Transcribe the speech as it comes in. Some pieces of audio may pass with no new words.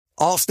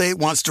Allstate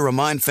wants to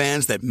remind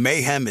fans that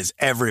mayhem is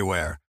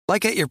everywhere,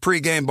 like at your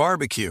pregame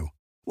barbecue.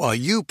 While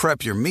you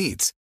prep your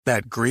meats,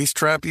 that grease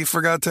trap you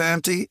forgot to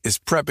empty is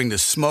prepping to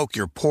smoke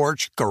your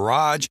porch,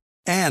 garage,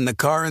 and the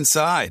car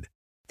inside.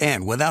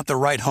 And without the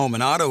right home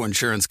and auto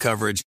insurance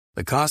coverage,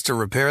 the cost to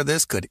repair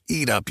this could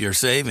eat up your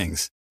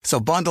savings. So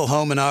bundle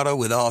home and auto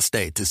with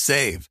Allstate to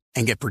save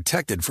and get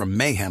protected from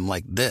mayhem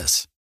like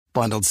this.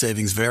 Bundled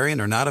savings vary and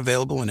are not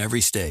available in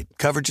every state.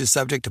 Coverage is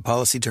subject to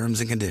policy terms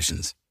and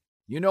conditions.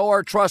 You know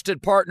our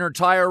trusted partner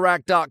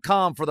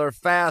TireRack.com for their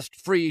fast,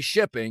 free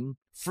shipping,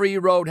 free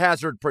road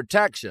hazard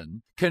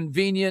protection,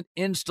 convenient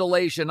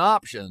installation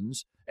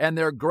options, and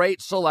their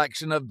great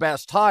selection of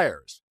best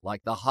tires,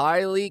 like the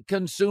highly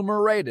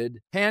consumer-rated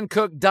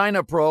Hankook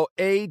Dynapro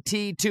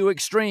AT2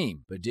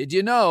 Extreme. But did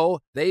you know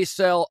they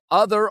sell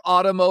other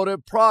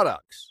automotive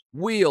products?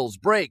 Wheels,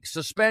 brakes,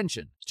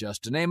 suspension,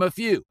 just to name a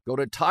few. Go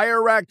to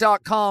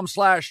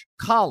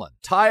TireRack.com/Colin.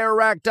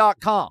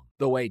 TireRack.com,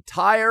 the way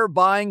tire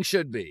buying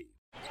should be.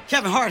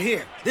 Kevin Hart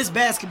here. This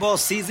basketball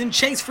season,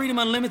 Chase Freedom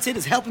Unlimited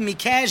is helping me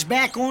cash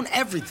back on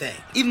everything,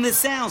 even the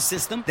sound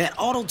system that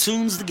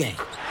auto-tunes the game.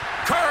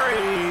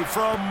 Curry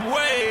from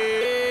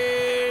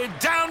way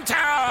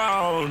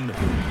downtown.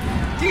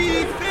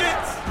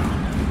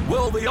 Defense!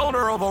 Will the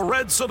owner of a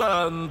red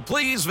sedan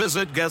please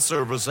visit guest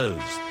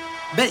services?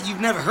 Bet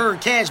you've never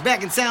heard cash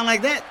back and sound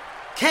like that.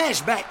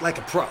 Cash back like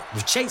a pro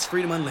with Chase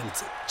Freedom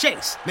Unlimited.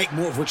 Chase, make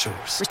more of what's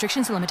yours.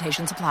 Restrictions and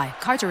limitations apply.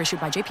 Cards are issued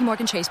by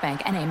JPMorgan Chase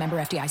Bank, N.A., member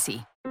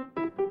FDIC.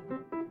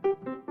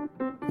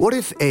 What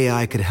if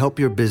AI could help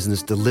your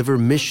business deliver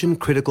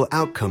mission-critical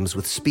outcomes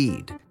with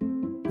speed?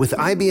 With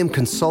IBM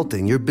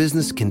Consulting, your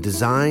business can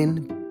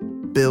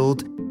design,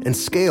 build, and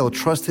scale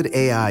trusted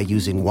AI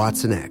using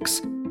Watson X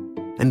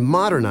and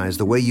modernize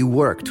the way you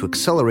work to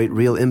accelerate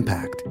real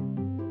impact.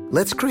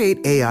 Let's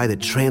create AI that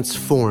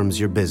transforms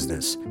your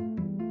business.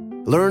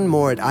 Learn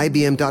more at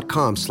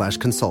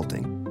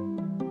ibm.com/consulting.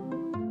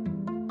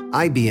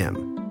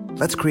 IBM.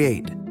 Let's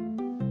create.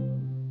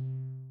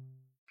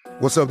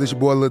 What's up, this your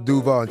boy Lil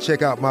Duval, and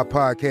check out my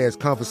podcast,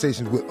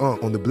 Conversations with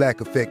Unc, on the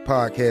Black Effect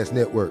Podcast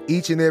Network.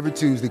 Each and every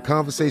Tuesday,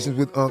 Conversations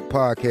with Unc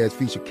podcast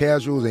feature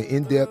casuals and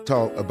in-depth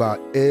talk about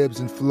ebbs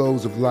and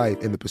flows of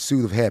life and the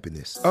pursuit of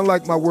happiness.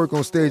 Unlike my work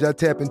on stage, I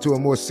tap into a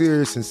more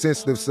serious and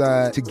sensitive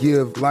side to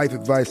give life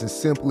advice and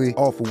simply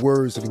offer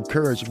words of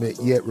encouragement,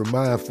 yet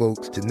remind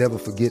folks to never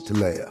forget to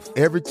laugh.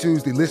 Every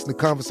Tuesday, listen to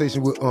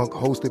Conversation with Unc,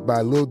 hosted by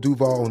Lil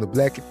Duval on the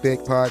Black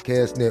Effect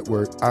Podcast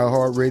Network,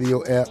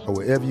 iHeartRadio app, or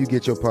wherever you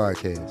get your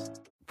podcasts.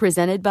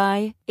 Presented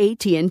by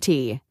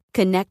AT&T.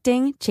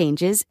 Connecting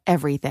changes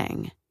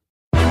everything.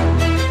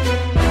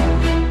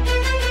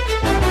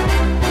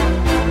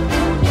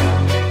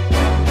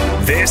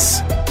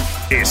 This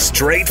is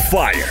Straight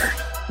Fire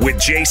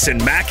with Jason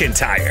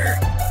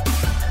McIntyre.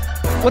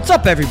 What's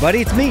up,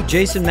 everybody? It's me,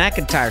 Jason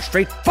McIntyre.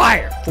 Straight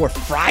Fire for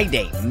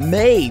Friday,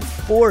 May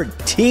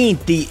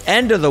 14th, the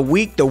end of the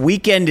week. The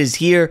weekend is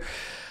here.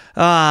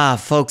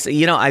 Folks,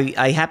 you know,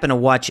 I happen to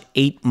watch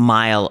 8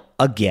 Mile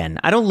again.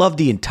 I don't love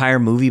the entire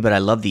movie, but I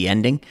love the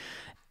ending.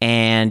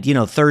 And, you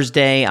know,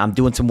 Thursday, I'm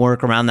doing some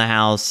work around the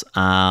house.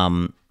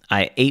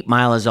 8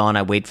 Mile is on.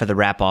 I wait for the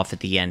wrap off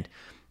at the end.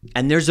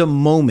 And there's a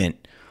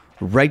moment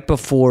right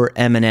before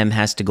Eminem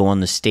has to go on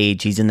the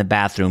stage. He's in the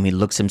bathroom. He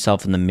looks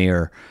himself in the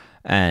mirror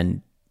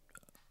and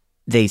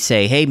they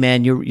say, "Hey,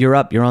 man, you're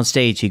up. You're on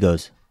stage." He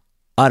goes,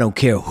 "I don't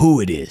care who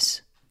it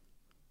is."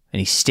 And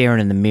he's staring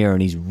in the mirror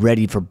and he's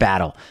ready for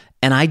battle.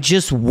 And I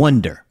just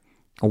wonder,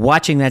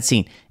 watching that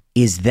scene,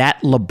 is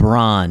that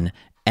LeBron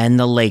and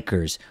the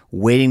Lakers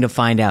waiting to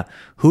find out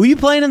who you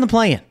playing in the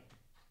play-in?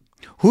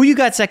 Who you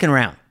got second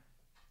round?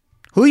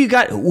 Who you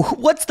got?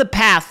 What's the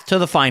path to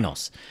the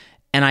finals?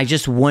 And I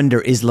just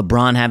wonder, is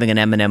LeBron having an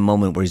Eminem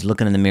moment where he's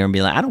looking in the mirror and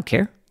be like, "I don't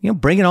care. You know,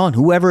 bring it on.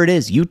 Whoever it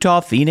is,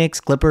 Utah,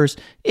 Phoenix, Clippers,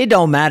 it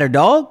don't matter,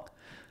 dog."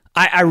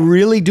 I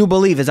really do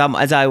believe as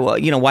I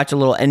watch a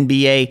little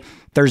NBA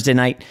Thursday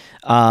night,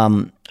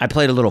 I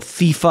played a little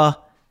FIFA,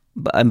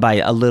 and by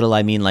a little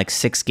I mean like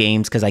 6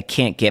 games because I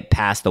can't get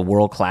past the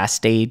world class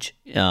stage.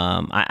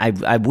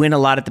 I win a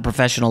lot at the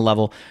professional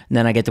level, and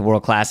then I get to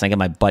world class and I get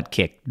my butt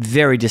kicked.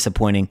 Very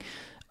disappointing,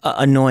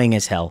 annoying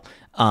as hell.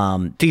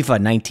 FIFA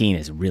 19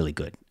 is really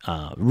good,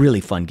 really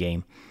fun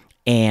game,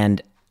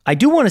 and I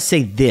do want to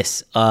say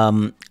this.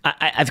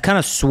 I've kind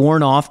of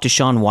sworn off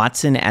Deshaun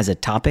Watson as a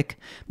topic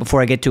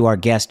before I get to our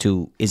guest,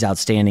 who is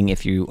outstanding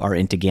if you are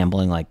into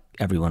gambling like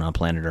everyone on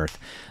planet Earth.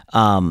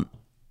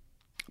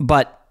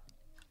 But,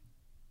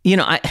 you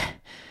know,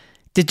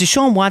 the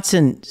Deshaun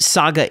Watson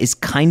saga is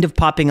kind of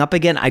popping up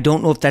again. I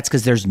don't know if that's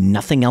because there's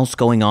nothing else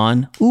going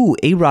on. Ooh,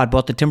 A-Rod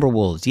bought the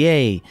Timberwolves.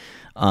 Yay.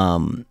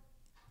 You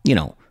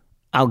know,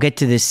 I'll get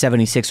to this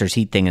 76ers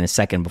Heat thing in a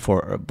second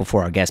before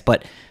our guest.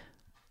 But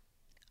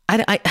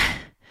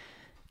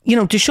you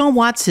know, Deshaun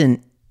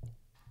Watson,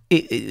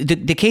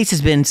 the case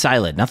has been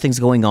silent. Nothing's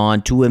going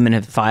on. 2 women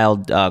have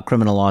filed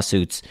criminal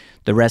lawsuits.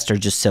 The rest are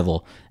just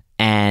civil.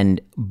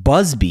 And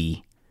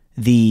Busby,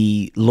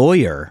 the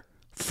lawyer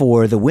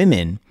for the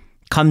women,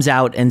 comes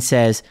out and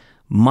says,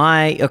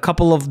 a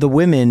couple of the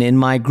women in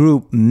my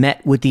group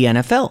met with the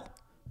NFL,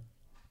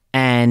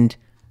 and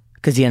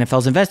because the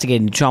NFL's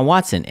investigating Deshaun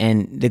Watson,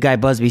 and the guy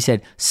Busby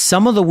said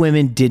some of the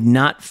women did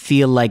not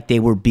feel like they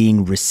were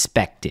being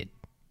respected.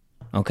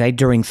 Okay,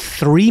 during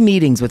 3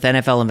 meetings with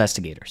NFL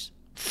investigators,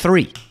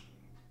 3.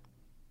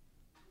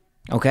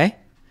 Okay,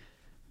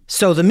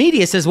 so the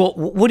media says, "Well,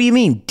 what do you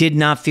mean? Did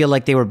not feel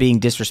like they were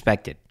being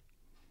disrespected?"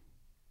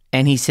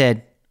 And he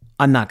said,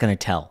 "I'm not going to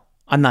tell.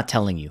 I'm not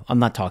telling you. I'm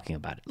not talking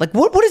about it." Like,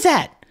 what is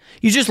that?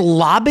 You're just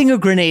lobbing a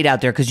grenade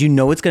out there because you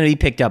know it's going to be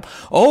picked up.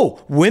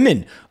 Oh,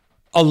 women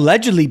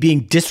allegedly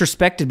being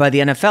disrespected by the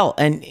NFL.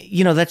 And,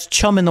 that's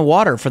chum in the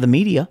water for the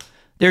media.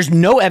 There's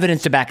no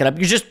evidence to back it up.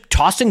 You're just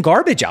tossing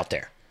garbage out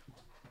there.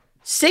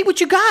 Say what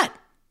you got.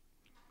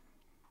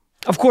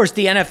 Of course,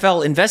 the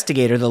NFL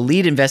investigator, the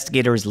lead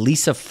investigator is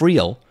Lisa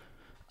Friel.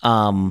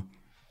 And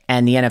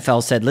the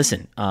NFL said,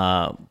 listen,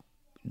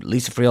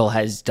 Lisa Friel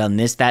has done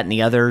this, that, and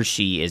the other.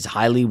 She is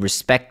highly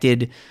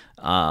respected.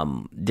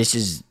 This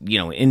is,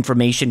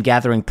 information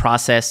gathering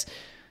process.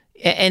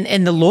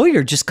 And the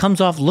lawyer just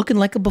comes off looking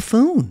like a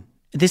buffoon.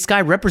 This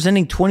guy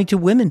representing 22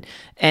 women.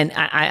 And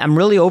I'm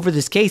really over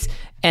this case.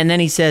 And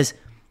then he says,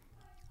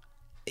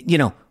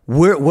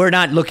 we're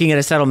not looking at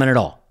a settlement at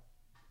all.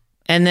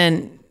 And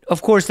then,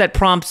 of course, that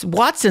prompts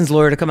Watson's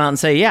lawyer to come out and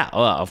say, yeah,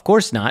 well, of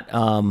course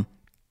not.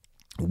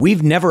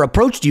 We've never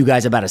approached you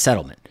guys about a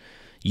settlement.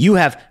 You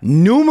have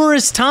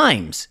numerous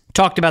times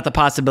talked about the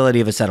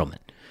possibility of a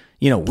settlement.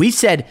 We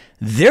said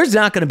there's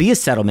not going to be a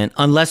settlement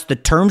unless the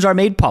terms are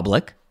made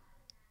public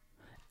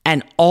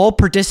and all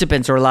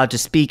participants are allowed to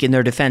speak in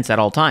their defense at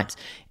all times.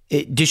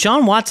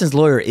 Deshaun Watson's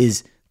lawyer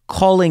is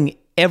calling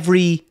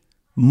every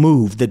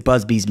move that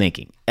Busby's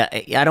making.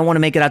 I don't want to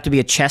make it out to be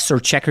a chess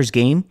or checkers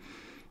game.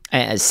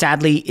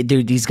 Sadly,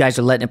 these guys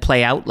are letting it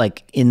play out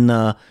like in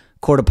the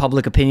court of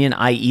public opinion,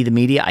 i.e. the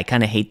media. I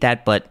kind of hate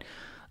that, but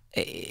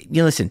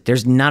listen,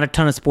 there's not a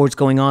ton of sports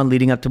going on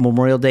leading up to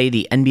Memorial Day.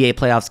 The NBA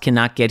playoffs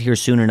cannot get here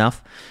soon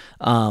enough.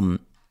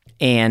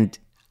 And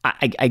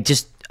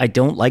I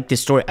don't like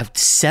this story.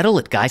 Settle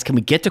it, guys. Can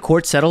we get to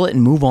court, settle it,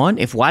 and move on?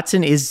 If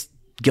Watson is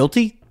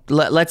guilty,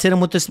 let's hit him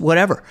with this,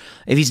 whatever.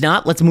 If he's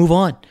not, let's move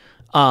on.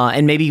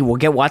 And maybe we'll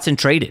get Watson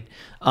traded.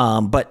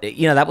 But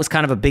that was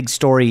kind of a big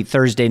story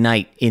Thursday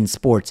night in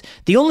sports.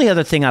 The only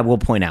other thing I will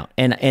point out,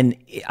 and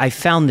I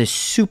found this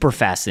super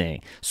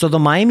fascinating. So the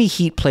Miami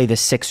Heat play the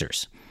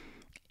Sixers.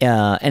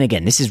 And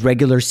again, this is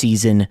regular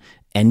season,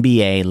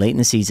 NBA, late in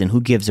the season.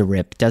 Who gives a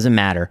rip? Doesn't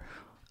matter.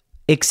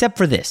 Except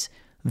for this.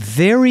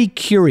 Very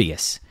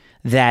curious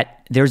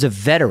that there's a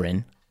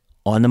veteran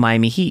on the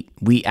Miami Heat.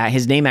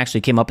 His name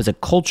actually came up as a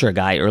culture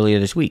guy earlier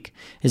this week.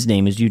 His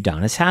name is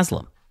Udonis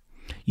Haslem.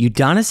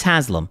 Udonis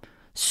Haslem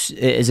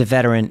is a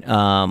veteran.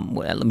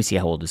 Let me see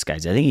how old this guy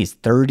is. I think he's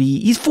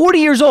 30. He's 40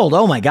 years old.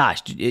 Oh my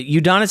gosh.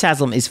 Udonis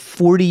Haslem is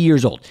 40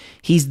 years old.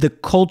 He's the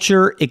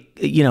culture,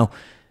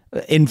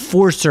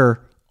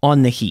 enforcer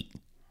on the Heat.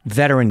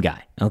 Veteran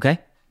guy. Okay.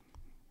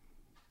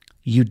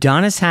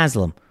 Udonis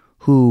Haslem,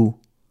 who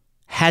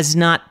has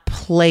not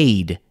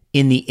played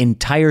in the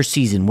entire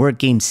season. We're at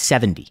game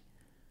 70.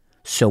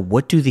 So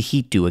what do the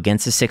Heat do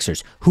against the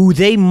Sixers, who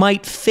they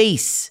might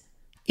face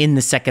in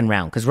the second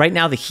round? Because right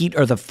now the Heat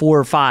are the 4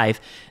 or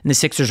 5 and the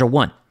Sixers are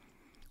 1.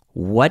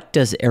 What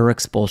does Eric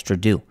Spoelstra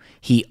do?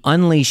 He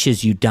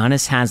unleashes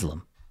Udonis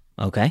Haslem.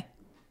 Okay?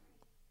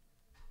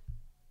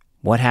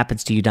 What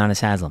happens to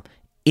Udonis Haslem?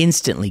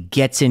 Instantly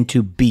gets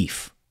into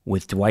beef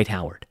with Dwight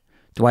Howard.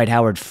 Dwight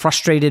Howard,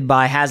 frustrated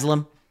by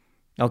Haslem,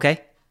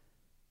 okay,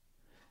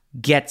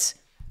 gets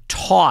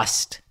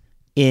tossed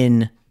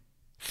in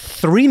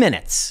 3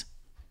 minutes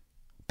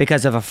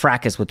because of a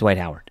fracas with Dwight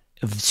Howard.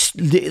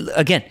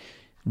 Again,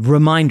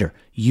 reminder,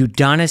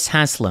 Udonis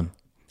Haslem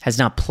has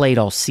not played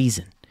all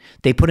season.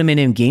 They put him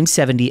in game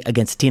 70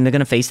 against a team they're going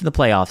to face in the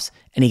playoffs,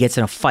 and he gets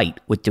in a fight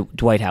with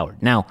Dwight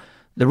Howard. Now,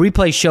 the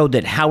replay showed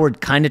that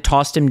Howard kind of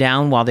tossed him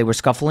down while they were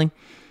scuffling.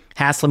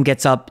 Haslem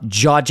gets up,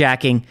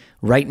 jaw-jacking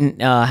right in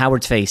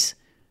Howard's face.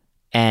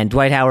 And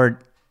Dwight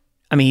Howard,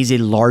 I mean, he's a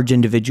large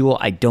individual.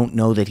 I don't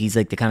know that he's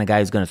like the kind of guy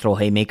who's going to throw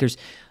haymakers.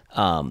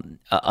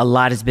 A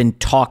lot has been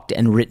talked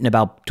and written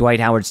about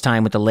Dwight Howard's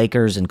time with the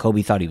Lakers, and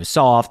Kobe thought he was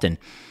soft. And,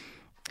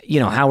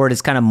 Howard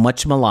is kind of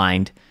much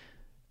maligned.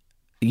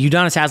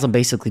 Udonis Haslem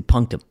basically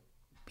punked him.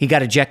 He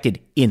got ejected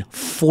in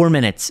 4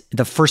 minutes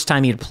the first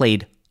time he had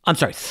played.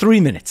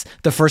 3 minutes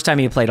the first time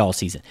he had played all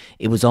season.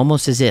 It was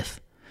almost as if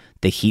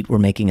the Heat were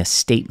making a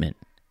statement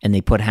and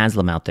they put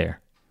Haslem out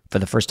there for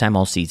the first time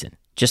all season.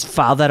 Just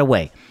file that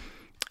away.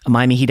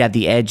 Miami Heat had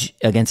the edge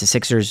against the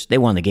Sixers. They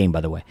won the game,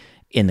 by the way.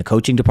 In the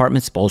coaching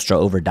department, Spoelstra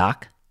over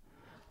Doc.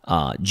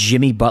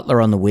 Jimmy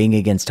Butler on the wing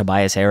against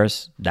Tobias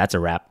Harris. That's a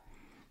wrap.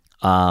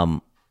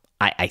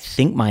 I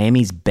think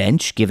Miami's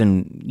bench,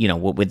 given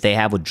what they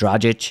have with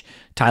Dragic,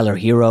 Tyler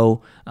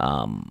Hero,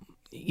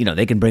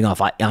 they can bring off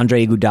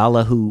Andre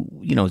Iguodala, who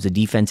is a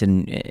defense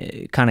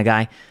and kind of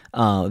guy,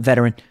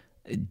 veteran.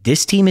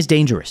 This team is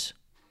dangerous.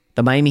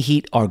 The Miami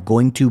Heat are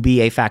going to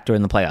be a factor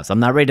in the playoffs. I'm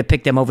not ready to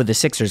pick them over the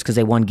Sixers because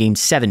they won game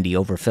 70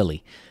 over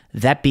Philly.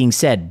 That being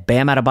said,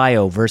 Bam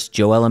Adebayo versus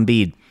Joel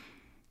Embiid,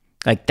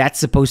 like that's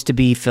supposed to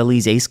be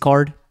Philly's ace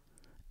card.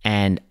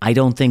 And I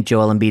don't think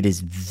Joel Embiid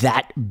is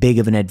that big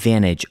of an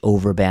advantage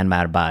over Bam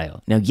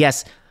Adebayo. Now,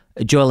 yes,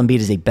 Joel Embiid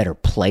is a better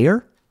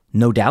player,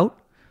 no doubt,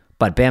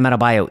 but Bam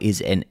Adebayo is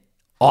an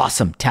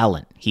awesome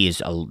talent. He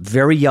is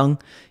very young.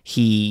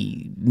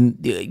 He,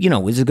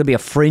 is going to be a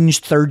fringe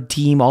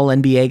third-team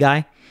All-NBA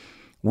guy.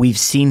 We've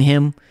seen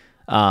him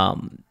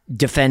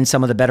defend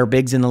some of the better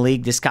bigs in the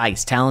league. This guy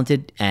is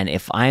talented, and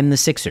if I'm the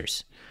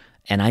Sixers,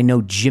 and I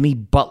know Jimmy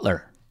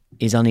Butler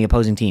is on the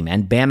opposing team,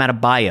 and Bam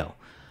Adebayo,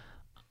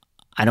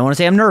 I don't want to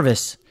say I'm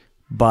nervous,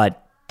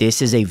 but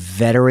this is a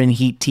veteran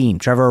Heat team.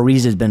 Trevor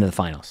Ariza has been to the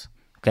finals.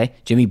 Okay,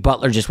 Jimmy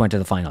Butler just went to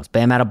the finals.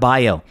 Bam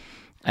Adebayo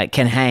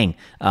can hang.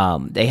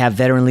 They have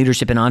veteran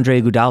leadership in Andre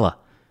Iguodala.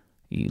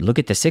 You look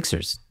at the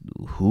Sixers.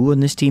 Who on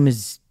this team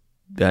has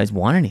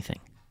won anything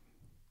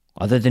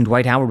other than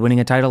Dwight Howard winning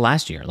a title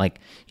last year? Like,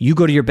 you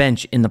go to your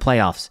bench in the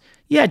playoffs.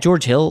 Yeah,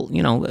 George Hill,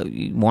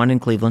 won in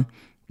Cleveland.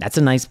 That's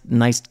a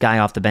nice guy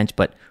off the bench,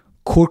 but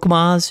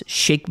Korkmaz,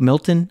 Shake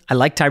Milton. I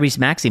like Tyrese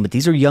Maxey, but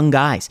these are young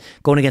guys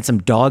going against some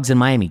dogs in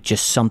Miami.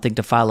 Just something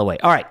to file away.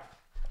 All right,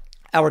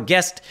 our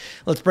guest,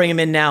 let's bring him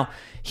in now.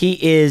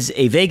 He is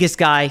a Vegas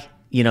guy.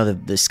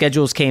 The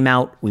schedules came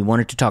out. We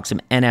wanted to talk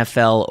some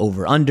NFL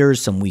over-unders,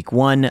 some week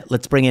one.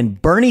 Let's bring in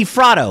Bernie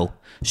Fratto,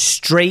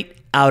 straight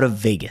out of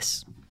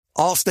Vegas.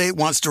 Allstate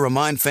wants to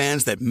remind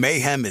fans that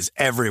mayhem is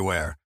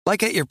everywhere,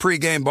 like at your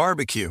pregame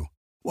barbecue.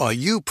 While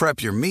you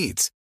prep your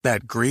meats,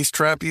 that grease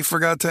trap you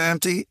forgot to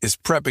empty is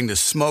prepping to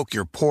smoke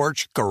your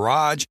porch,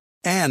 garage,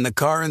 and the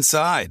car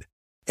inside.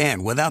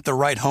 And without the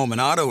right home and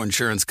auto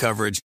insurance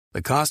coverage,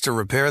 the cost to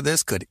repair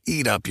this could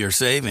eat up your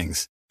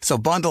savings. So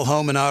bundle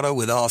home and auto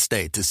with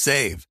Allstate to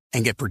save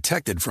and get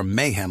protected from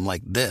mayhem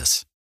like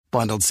this.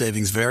 Bundled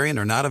savings vary and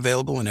are not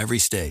available in every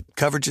state.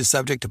 Coverage is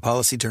subject to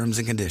policy terms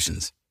and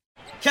conditions.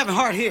 Kevin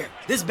Hart here.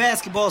 This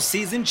basketball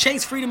season,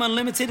 Chase Freedom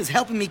Unlimited is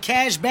helping me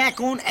cash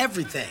back on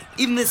everything,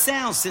 even the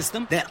sound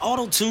system that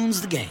auto-tunes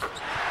the game.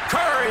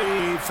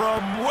 Curry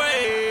from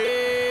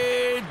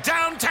way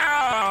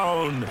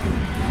downtown.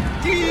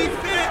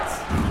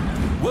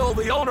 Defense! Will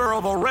the owner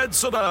of a red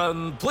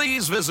sedan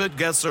please visit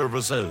guest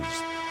services?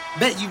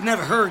 Bet you've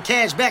never heard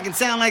cash back and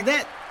sound like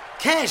that.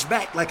 Cash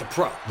back like a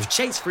pro with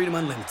Chase Freedom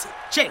Unlimited.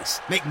 Chase,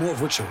 make more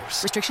of what's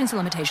yours. Restrictions and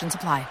limitations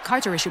apply.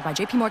 Cards are issued by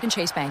JP Morgan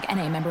Chase Bank,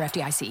 N.A., member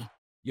FDIC.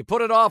 You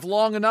put it off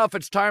long enough,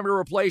 it's time to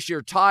replace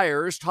your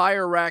tires.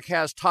 Tire Rack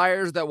has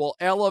tires that will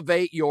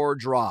elevate your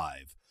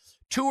drive.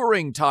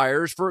 Touring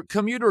tires for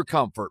commuter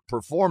comfort,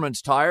 performance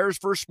tires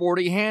for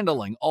sporty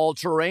handling,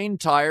 all-terrain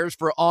tires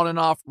for on- and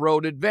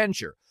off-road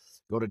adventure.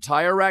 Go to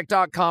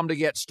TireRack.com to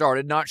get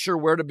started. Not sure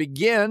where to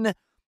begin?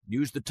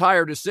 Use the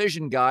Tire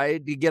Decision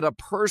Guide to get a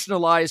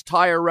personalized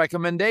tire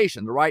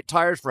recommendation, the right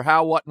tires for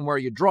how, what, and where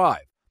you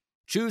drive.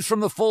 Choose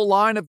from the full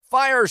line of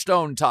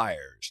Firestone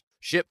tires.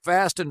 Ship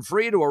fast and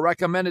free to a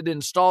recommended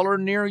installer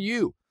near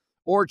you.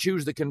 Or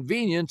choose the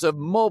convenience of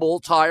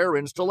mobile tire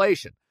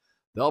installation.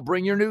 They'll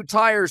bring your new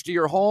tires to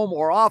your home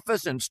or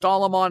office,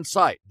 install them on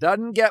site.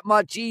 Doesn't get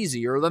much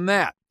easier than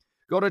that.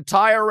 Go to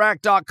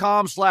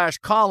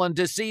TireRack.com/Colin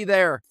to see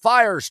their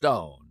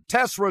Firestone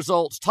test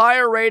results,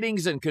 tire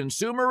ratings, and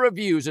consumer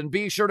reviews, and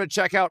be sure to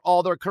check out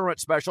all their current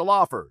special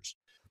offers.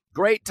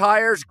 Great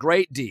tires,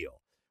 great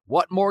deal.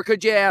 What more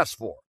could you ask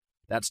for?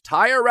 That's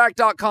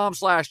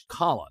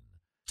TireRack.com/Colin.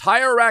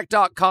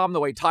 TireRack.com, the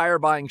way tire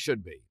buying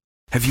should be.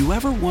 Have you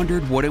ever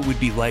wondered what it would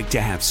be like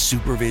to have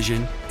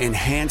supervision,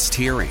 enhanced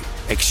hearing,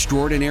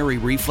 extraordinary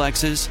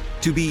reflexes,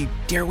 to be,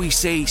 dare we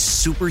say,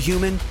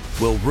 superhuman?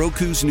 Well,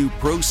 Roku's new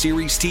Pro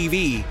Series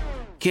TV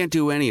can't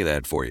do any of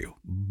that for you.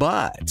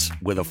 But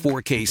with a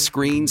 4K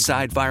screen,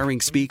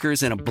 side-firing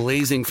speakers, and a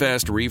blazing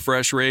fast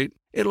refresh rate,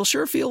 it'll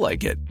sure feel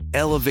like it.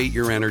 Elevate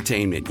your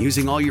entertainment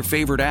using all your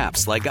favorite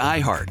apps like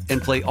iHeart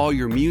and play all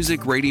your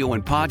music, radio,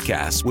 and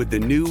podcasts with the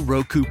new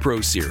Roku Pro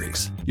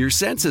Series. Your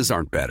senses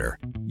aren't better.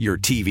 Your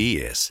TV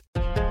is.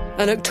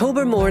 An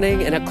October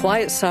morning in a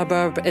quiet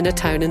suburb in a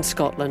town in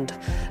Scotland.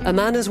 A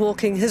man is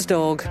walking his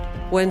dog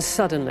when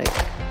suddenly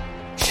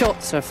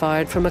shots are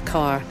fired from a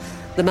car.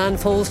 The man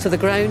falls to the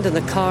ground and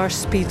the car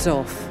speeds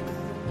off.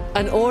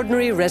 An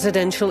ordinary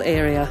residential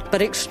area,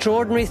 but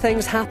extraordinary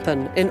things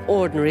happen in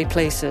ordinary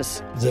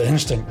places. The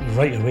instinct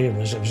right away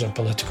was it was a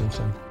political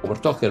thing. We're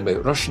talking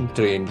about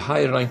Russian-trained,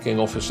 high-ranking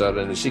officer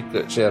in the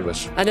Secret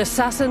Service. An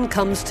Assassin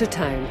Comes to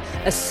Town,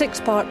 a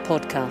 6-part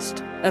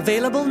podcast.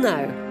 Available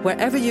now,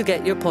 wherever you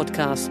get your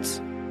podcasts.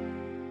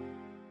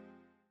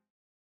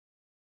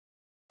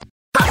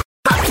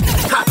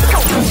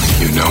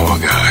 You know a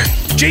guy.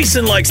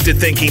 Jason likes to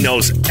think he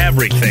knows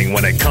everything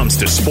when it comes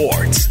to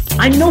sports.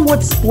 I know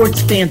what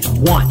sports fans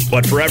want.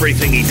 But for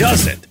everything he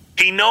doesn't,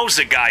 he knows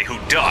a guy who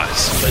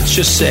does. Let's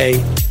just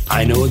say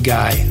I know a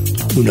guy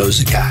who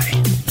knows a guy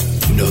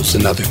who knows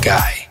another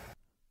guy.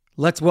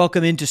 Let's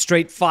welcome into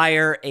Straight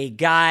Fire a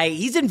guy.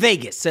 He's in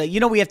Vegas.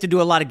 We have to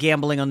do a lot of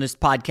gambling on this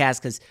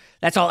podcast because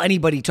that's all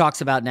anybody talks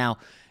about now.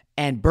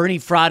 And Bernie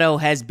Fratto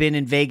has been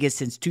in Vegas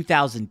since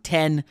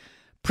 2010.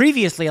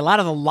 previously, a lot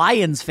of the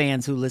Lions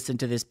fans who listen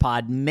to this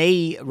pod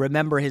may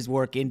remember his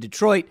work in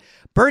Detroit.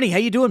 Bernie, how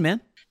you doing,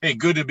 man? Hey,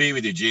 good to be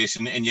with you,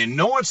 Jason. And you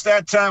know it's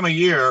that time of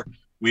year.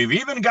 We've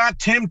even got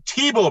Tim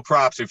Tebow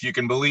props, if you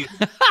can believe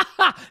it.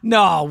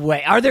 No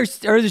way. Are there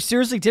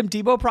seriously Tim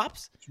Tebow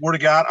props? Swear to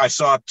God, I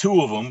saw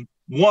two of them.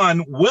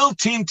 One, will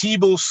Tim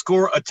Tebow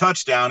score a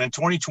touchdown in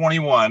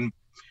 2021?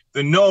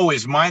 The no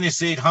is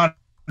minus 800.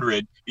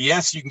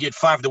 Yes, you can get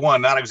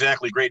 5-1, not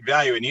exactly great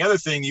value. And the other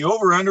thing, the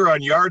over-under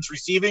on yards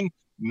receiving,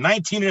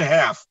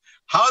 19.5.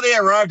 How they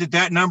arrived at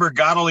that number,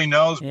 God only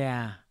knows.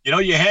 Yeah. You know,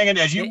 you hang it,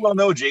 as you well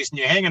know, Jason,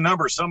 you hang a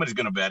number, somebody's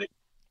going to bet it.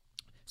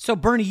 So,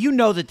 Bernie, you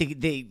know that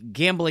the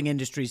gambling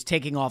industry is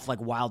taking off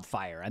like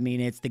wildfire. I mean,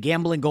 it's the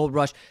gambling gold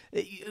rush.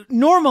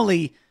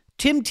 Normally,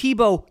 Tim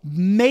Tebow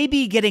may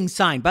be getting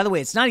signed. By the way,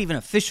 it's not even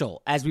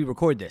official as we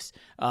record this,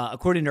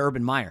 according to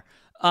Urban Meyer.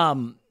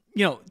 Tim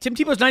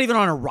Tebow's not even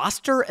on a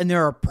roster, and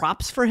there are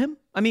props for him.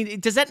 I mean,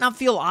 does that not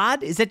feel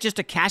odd? Is that just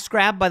a cash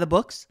grab by the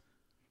books?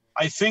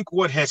 I think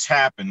what has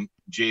happened,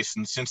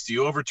 Jason, since the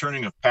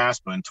overturning of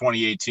PASPA in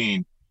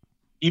 2018,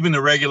 even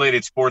the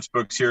regulated sports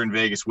books here in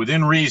Vegas,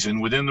 within reason,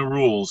 within the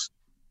rules,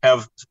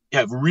 have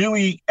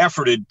really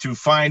efforted to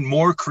find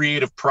more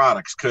creative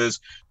products.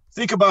 Because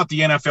think about the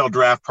NFL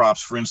draft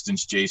props, for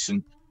instance,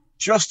 Jason.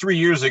 Just 3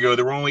 years ago,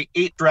 there were only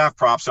 8 draft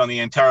props on the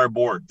entire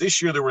board.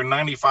 This year, there were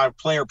 95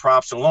 player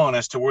props alone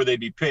as to where they'd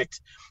be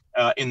picked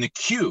in the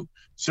queue.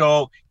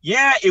 So,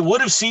 yeah, it would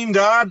have seemed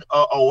odd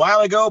a while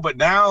ago, but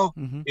now,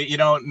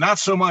 not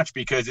so much,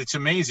 because it's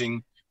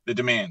amazing, the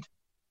demand.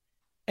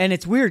 And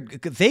it's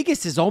weird.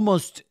 Vegas is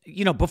almost,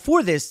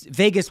 before this,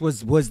 Vegas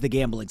was the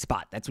gambling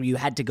spot. That's where you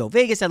had to go.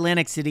 Vegas,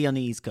 Atlantic City on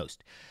the East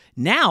Coast.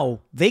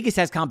 Now, Vegas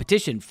has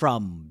competition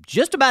from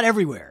just about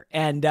everywhere.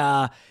 And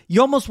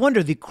you almost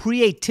wonder, the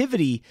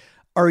creativity,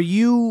 are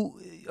you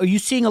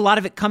seeing a lot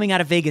of it coming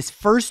out of Vegas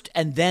first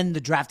and then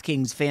the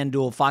DraftKings,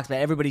 FanDuel, Fox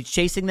Bet, everybody's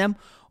chasing them?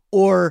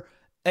 Or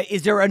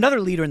is there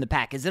another leader in the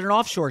pack? Is it an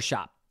offshore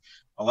shop?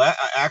 Well,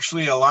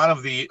 actually, a lot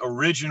of the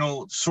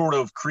original sort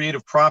of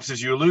creative props,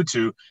 as you allude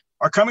to,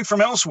 are coming from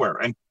elsewhere.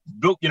 And,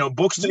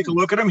 books take a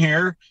look at them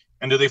here,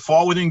 and do they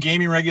fall within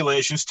gaming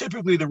regulations?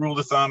 Typically, the rule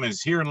of thumb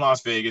is here in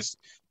Las Vegas,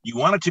 you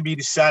want it to be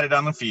decided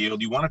on the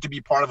field. You want it to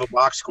be part of a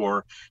box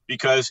score,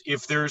 because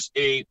if there's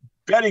a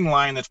betting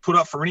line that's put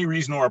up for any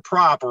reason, or a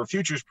prop or a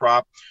futures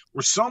prop,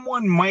 where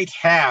someone might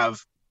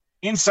have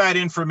inside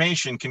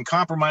information can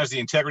compromise the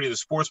integrity of the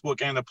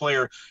sportsbook and the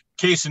player,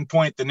 case in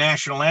point, the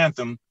national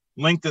anthem,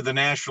 linked to the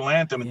national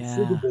anthem in the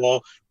Super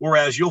Bowl,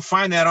 whereas you'll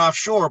find that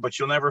offshore, but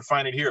you'll never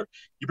find it here.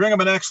 You bring up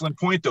an excellent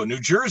point, though. New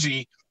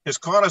Jersey has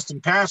caught us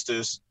and passed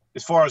us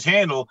as far as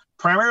handle,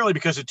 primarily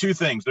because of two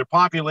things: their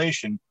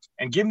population,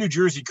 and give New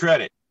Jersey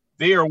credit.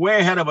 They are way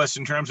ahead of us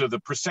in terms of the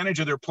percentage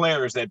of their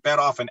players that bet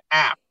off an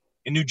app.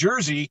 In New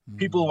Jersey,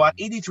 people, about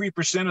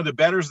 83% of the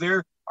bettors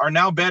there are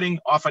now betting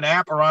off an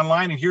app or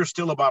online, and here's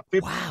still about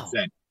 50%. Wow.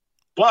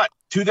 But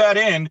to that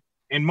end,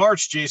 in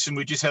March, Jason,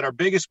 we just had our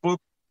biggest book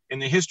in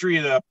the history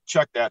of the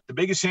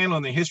biggest handle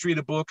in the history of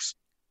the books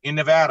in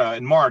Nevada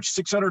in March,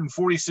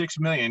 646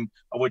 million,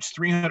 of which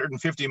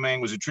 350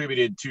 million was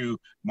attributed to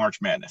March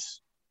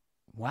Madness.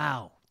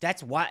 Wow.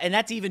 That's why, and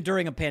that's even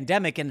during a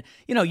pandemic. And,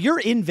 you're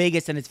in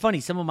Vegas, and it's funny.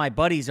 Some of my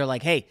buddies are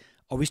like, hey,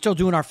 are we still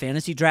doing our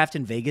fantasy draft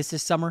in Vegas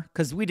this summer?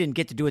 Because we didn't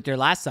get to do it there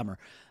last summer.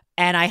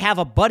 And I have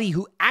a buddy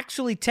who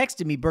actually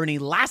texted me, Bernie,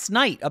 last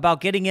night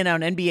about getting in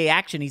on NBA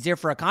action. He's there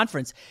for a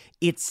conference.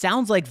 It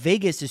sounds like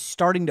Vegas is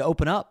starting to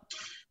open up.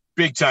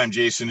 Big time,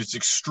 Jason. It's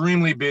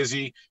extremely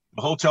busy.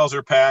 The hotels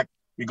are packed.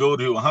 We go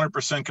to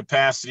 100%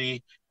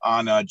 capacity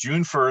on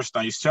June 1st.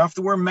 Now, you still have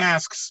to wear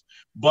masks,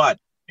 but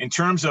in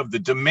terms of the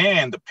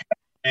demand,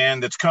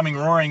 that's coming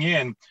roaring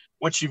in,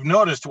 what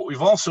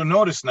we've also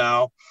noticed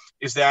now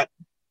is that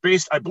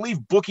I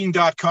believe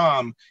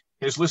Booking.com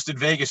has listed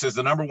Vegas as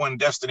the #1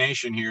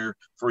 destination here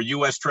for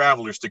U.S.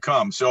 travelers to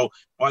come. So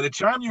by the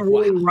time you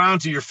roll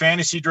around to your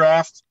fantasy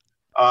draft,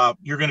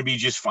 you're going to be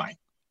just fine.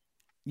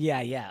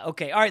 Yeah.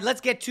 Okay. All right. Let's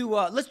get to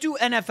let's do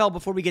NFL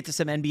before we get to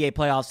some NBA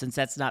playoffs, since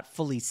that's not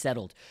fully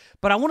settled.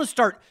 But I want to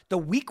start. The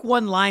week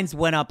 1 lines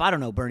went up. I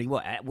don't know, Bernie,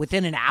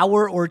 within an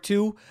hour or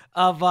two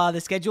of the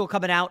schedule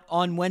coming out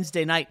on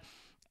Wednesday night.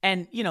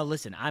 And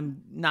listen,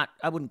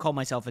 I wouldn't call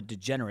myself a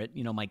degenerate.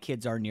 My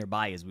kids are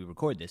nearby as we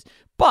record this.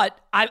 But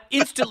I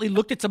instantly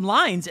looked at some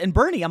lines, and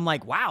Bernie, I'm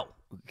like, wow,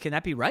 can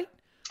that be right?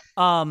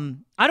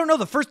 I don't know.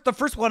 The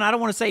first one, I don't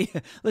want to say,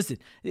 listen,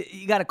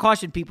 you got to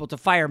caution people to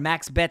fire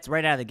max bets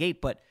right out of the gate,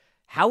 but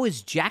how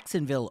is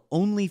Jacksonville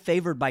only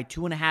favored by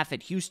 2.5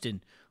 at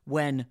Houston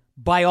when,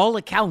 by all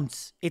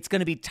accounts, it's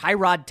going to be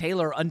Tyrod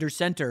Taylor under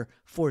center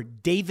for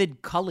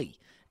David Culley?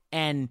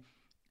 And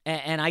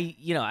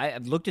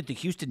I've looked at the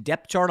Houston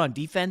depth chart on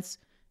defense.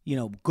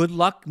 Good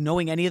luck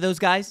knowing any of those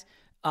guys.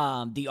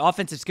 The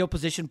offensive skill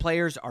position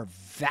players are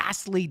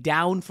vastly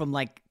down from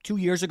like 2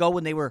 years ago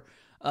when they were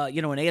an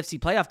AFC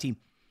playoff team.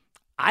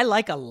 I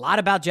like a lot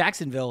about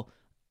Jacksonville.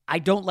 I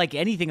don't like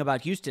anything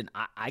about Houston.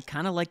 I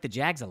kind of like the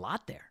Jags a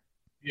lot there.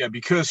 Yeah,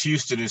 because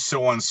Houston is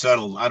so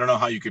unsettled, I don't know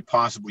how you could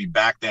possibly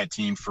back that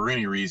team for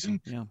any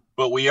reason. Yeah.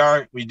 But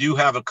we do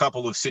have a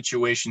couple of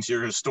situations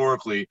here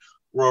historically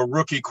where a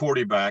rookie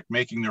quarterback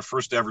making their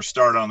first ever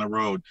start on the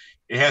road,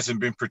 it hasn't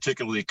been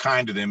particularly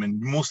kind to them. And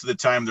most of the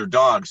time they're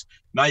dogs.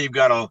 Now you've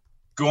got to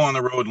go on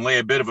the road and lay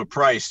a bit of a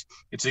price.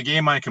 It's a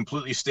game I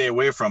completely stay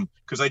away from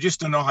because I just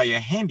don't know how you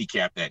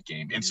handicap that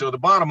game. And so the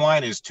bottom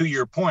line is, to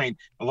your point,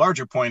 the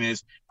larger point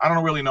is, I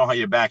don't really know how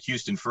you back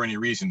Houston for any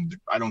reason.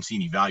 I don't see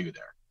any value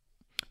there.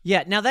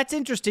 Yeah, now that's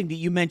interesting that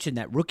you mentioned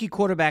that rookie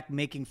quarterback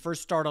making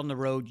first start on the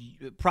road.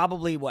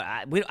 Probably,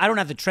 I don't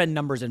have the trend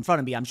numbers in front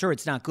of me. I'm sure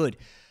it's not good.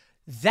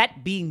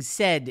 That being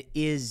said,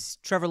 is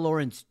Trevor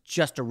Lawrence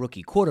just a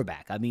rookie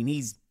quarterback? I mean,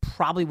 he's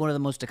probably one of the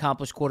most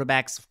accomplished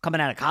quarterbacks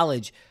coming out of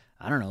college,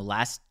 I don't know,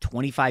 last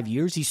 25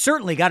 years. He's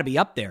certainly got to be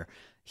up there.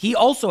 He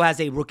also has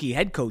a rookie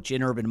head coach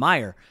in Urban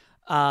Meyer.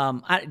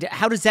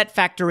 How does that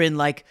factor in,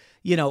 like,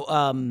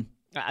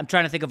 I'm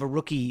trying to think of a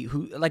rookie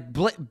who, like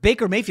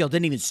Baker Mayfield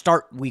didn't even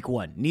start week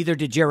one. Neither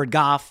did Jared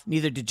Goff.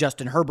 Neither did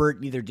Justin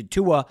Herbert. Neither did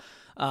Tua.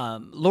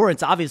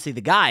 Lawrence, obviously the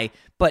guy,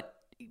 but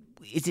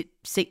is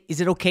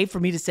it okay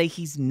for me to say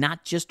he's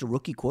not just a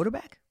rookie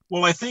quarterback?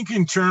 Well, I think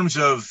in terms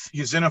of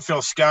his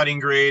NFL scouting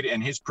grade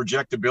and his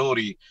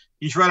projectability,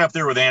 he's right up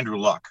there with Andrew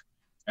Luck.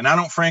 And I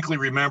don't frankly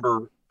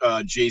remember,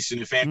 Jason,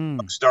 if Andrew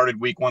Luck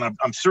started week one.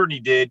 I'm certain he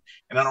did,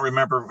 and I don't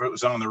remember if it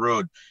was on the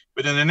road.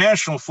 But in the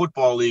National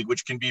Football League,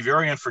 which can be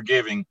very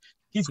unforgiving,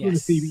 he's going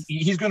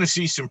to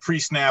see some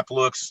pre-snap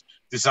looks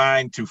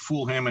designed to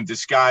fool him and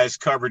disguise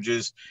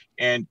coverages,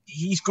 and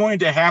he's going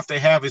to have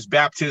his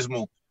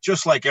baptismal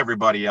just like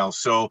everybody else.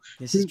 So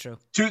this is true.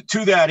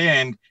 To that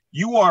end,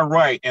 you are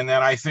right in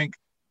that I think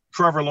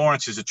Trevor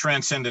Lawrence is a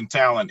transcendent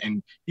talent,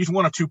 and he's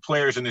one of two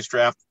players in this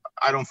draft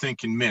I don't think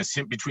can miss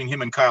between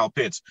him and Kyle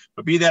Pitts.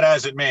 But be that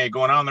as it may,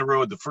 going on the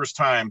road the first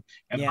time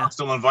in a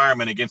hostile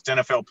environment against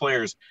NFL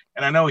players,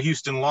 and I know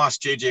Houston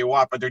lost J.J.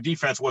 Watt, but their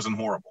defense wasn't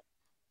horrible.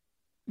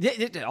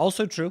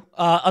 Also true,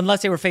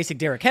 unless they were facing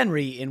Derrick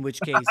Henry, in which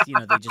case,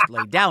 they just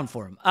laid down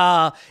for him.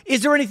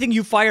 Is there anything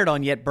you fired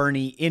on yet,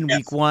 Bernie, in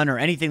week one, or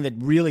anything that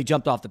really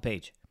jumped off the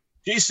page?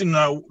 Jason,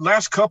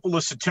 last couple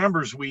of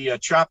Septembers, we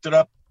chopped it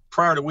up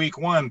prior to week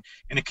one,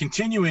 and a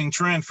continuing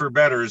trend for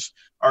bettors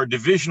are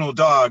divisional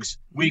dogs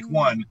week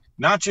one,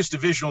 not just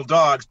divisional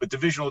dogs, but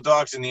divisional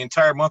dogs in the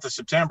entire month of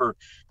September.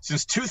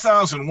 Since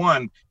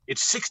 2001,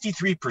 it's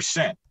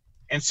 63%.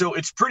 And so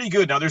it's pretty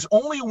good. Now, there's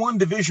only one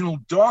divisional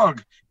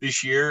dog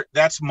this year.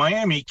 That's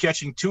Miami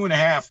catching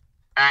 2.5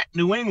 at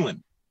New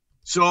England.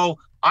 So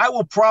I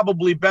will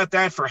probably bet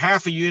that for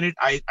half a unit.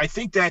 I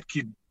think that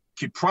could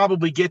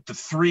probably get to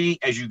 3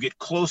 as you get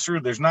closer.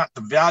 There's not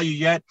the value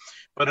yet.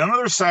 But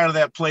another side of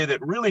that play that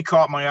really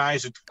caught my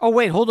eyes. Oh,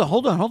 wait, hold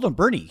on,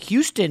 Bernie.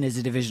 Houston is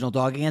a divisional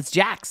dog against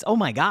Jax. Oh,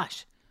 my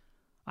gosh.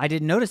 I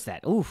didn't notice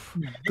that. Oof.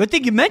 Good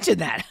thing you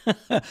mentioned that.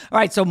 All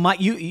right, so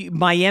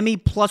Miami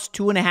plus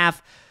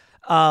 2.5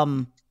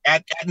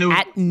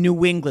 at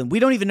New England. We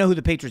don't even know who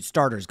the Patriots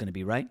starter is going to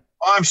be, right?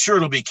 I'm sure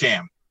it'll be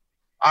Cam.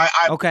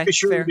 I'm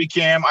sure it'll be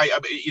Cam.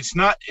 It's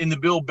not in the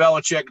Bill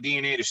Belichick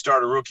DNA to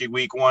start a rookie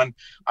week one.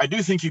 I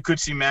do think you could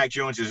see Mac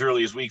Jones as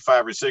early as week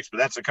 5 or 6, but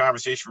that's a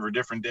conversation for a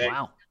different day.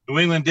 Wow. New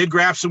England did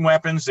grab some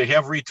weapons. They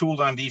have retooled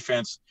on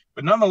defense.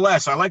 But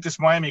nonetheless, I like this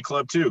Miami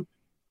club too.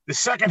 The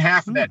second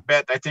half of that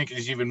bet, I think,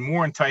 is even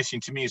more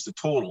enticing to me is the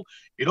total.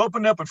 It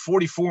opened up at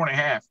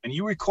 44.5. And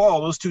you recall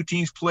those two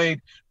teams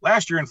played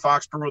last year in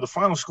Foxborough. The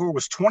final score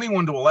was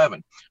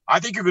 21-11.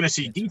 I think you're going to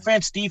see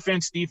defense,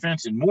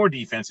 and more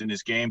defense in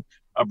this game.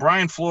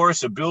 Brian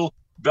Flores, a Bill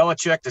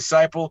Belichick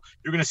disciple.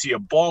 You're going to see a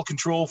ball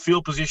control,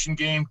 field position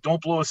game.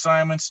 Don't blow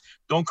assignments.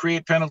 Don't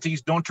create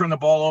penalties. Don't turn the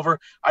ball over.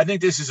 I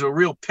think this is a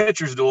real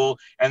pitcher's duel.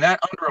 And that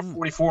under a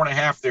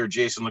 44.5 there,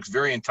 Jason, looks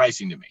very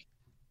enticing to me.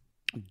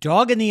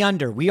 Dog in the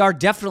under. We are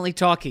definitely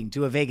talking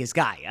to a Vegas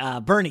guy.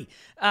 Bernie,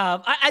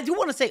 I do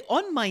want to say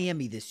on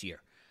Miami this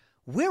year,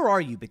 where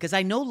are you? Because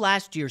I know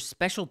last year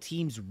special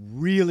teams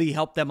really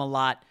helped them a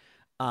lot.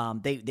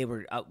 They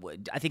were,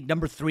 I think,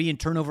 number 3 in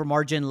turnover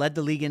margin, led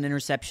the league in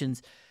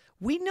interceptions.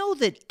 We know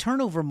that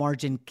turnover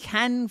margin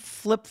can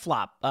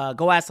flip-flop.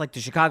 Go ask like the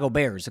Chicago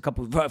Bears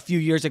a few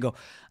years ago.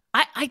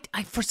 I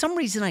for some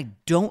reason, I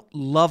don't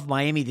love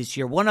Miami this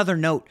year. One other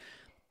note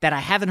that I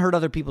haven't heard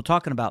other people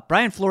talking about.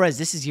 Brian Flores,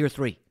 this is year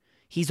 3.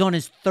 He's on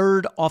his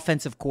 3rd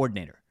offensive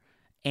coordinator.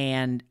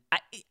 And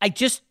I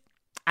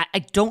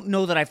don't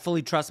know that I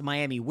fully trust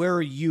Miami. Where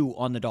are you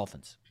on the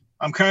Dolphins?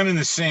 I'm kind of in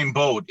the same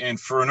boat. And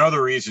for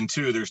another reason,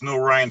 too, there's no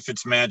Ryan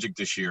Fitzmagic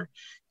this year.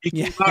 He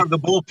came out of the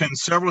bullpen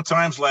several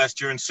times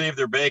last year and saved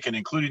their bacon,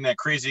 including that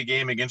crazy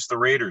game against the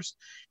Raiders.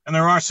 And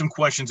there are some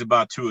questions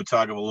about Tua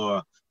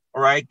Tagovailoa.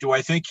 All right, do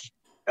I think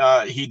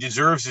he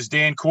deserves his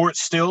day in court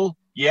still?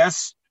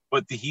 Yes.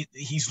 But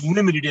he's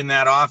limited in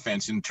that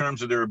offense in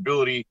terms of their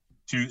ability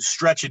to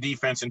stretch a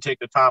defense and take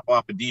the top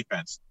off a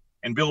defense.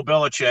 And Bill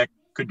Belichick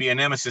could be a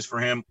nemesis for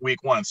him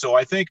week one. So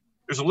I think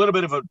there's a little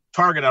bit of a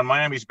target on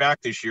Miami's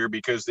back this year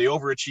because they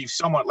overachieved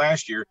somewhat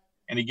last year.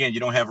 And again,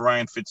 you don't have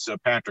Ryan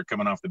Fitzpatrick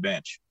coming off the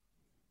bench.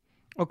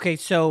 Okay,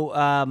 so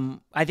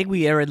I think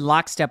we are in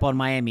lockstep on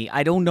Miami.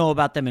 I don't know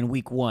about them in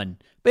week 1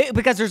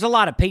 because there's a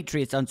lot of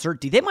Patriots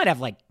uncertainty. They might have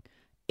like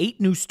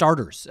 8 new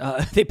starters.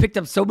 They picked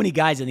up so many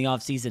guys in the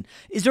offseason.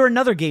 Is there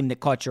another game that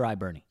caught your eye,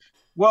 Bernie?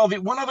 Well, the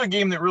one other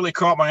game that really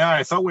caught my eye,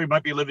 I thought we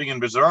might be living in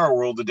bizarre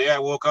world. The day I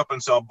woke up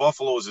and saw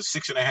Buffalo as a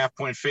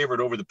 6.5-point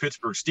favorite over the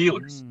Pittsburgh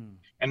Steelers.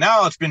 And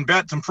now it's been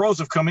bet. Some pros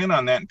have come in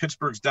on that, and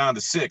Pittsburgh's down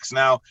to 6.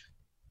 Now,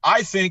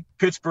 I think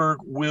Pittsburgh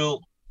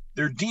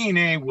their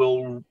DNA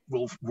will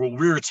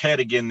rear its head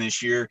again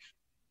this year.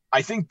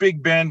 I think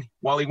Big Ben,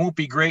 while he won't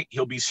be great,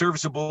 he'll be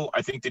serviceable.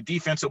 I think the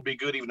defense will be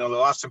good, even though they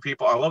lost some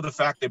people. I love the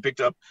fact they picked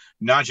up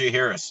Najee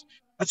Harris.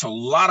 That's a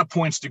lot of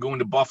points to go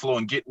into Buffalo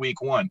and get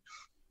week 1.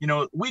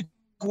 Week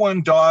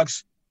 1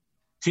 dogs,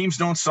 teams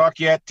don't suck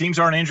yet. Teams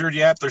aren't injured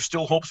yet. There's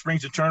still hope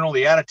springs eternal.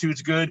 The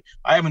attitude's good.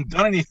 I haven't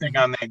done anything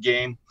on that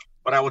game,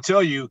 but I will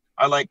tell you,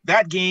 I like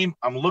that game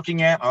I'm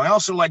looking at. I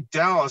also like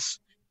Dallas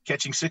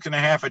catching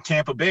 6.5 at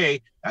Tampa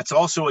Bay. That's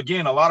also,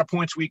 again, a lot of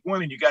points week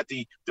 1, and you got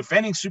the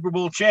defending Super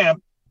Bowl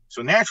champ.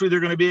 So naturally they're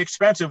going to be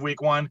expensive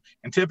week 1,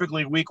 and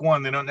typically week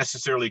 1 they don't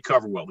necessarily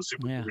cover well, the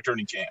Super Bowl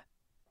returning champ.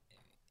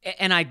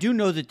 And I do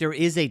know that there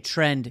is a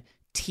trend,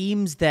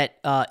 teams that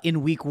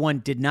in week 1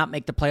 did not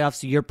make the playoffs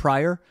the year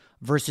prior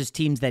versus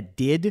teams that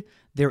did.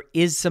 There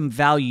is some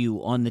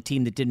value on the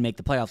team that didn't make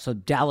the playoffs. So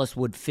Dallas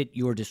would fit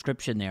your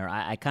description there.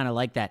 I kind of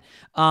like that.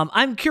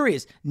 I'm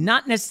curious,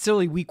 not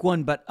necessarily week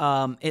 1, but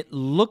it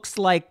looks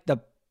like the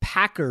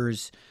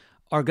Packers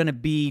are going to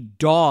be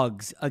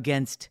dogs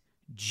against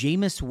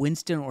Jameis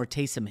Winston or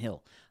Taysom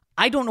Hill.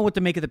 I don't know what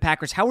to make of the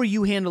Packers. How are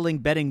you handling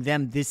betting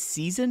them this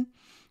season,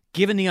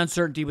 given the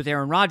uncertainty with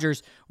Aaron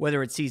Rodgers,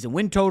 whether it's season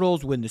win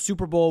totals, win the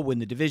Super Bowl, win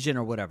the division,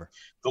 or whatever?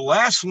 The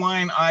last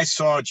line I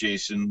saw,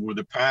 Jason, were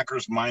the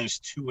Packers minus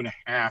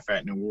 2.5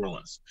 at New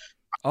Orleans.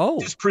 Oh.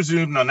 I just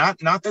presume, not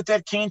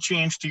that can't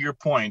change, to your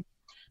point.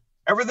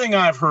 Everything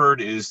I've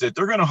heard is that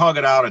they're going to hug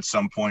it out at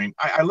some point.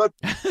 Look,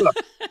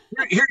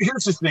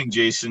 here's the thing,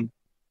 Jason.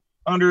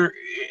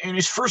 In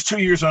his first 2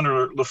 years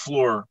under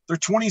LaFleur, they're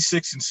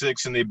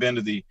 26-6, and they've been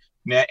to the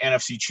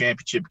NFC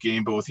Championship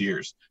game both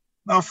years.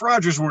 Now, if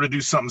Rodgers were to do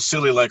something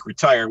silly like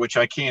retire, which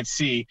I can't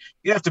see,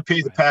 you'd have to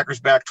pay the Packers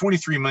back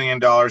 $23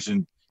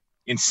 million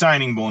in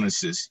signing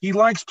bonuses. He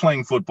likes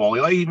playing football.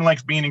 He even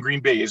likes being in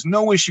Green Bay. He has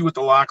no issue with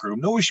the locker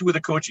room, no issue with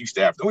the coaching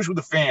staff, no issue with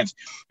the fans.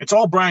 It's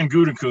all Brian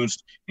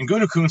Gutekunst, and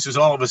Gutekunst is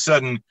all of a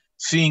sudden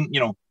seeing,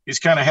 he's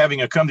kind of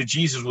having a come to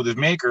Jesus with his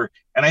maker,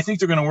 and I think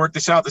they're going to work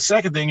this out. The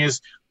second thing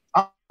is,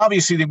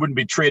 obviously, they wouldn't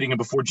be trading him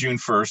before June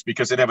 1st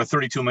because they'd have a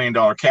 $32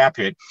 million cap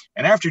hit.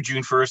 And after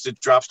June 1st, it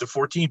drops to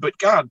 14. But,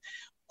 God,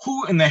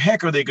 who in the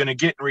heck are they going to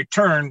get in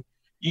return?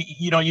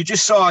 You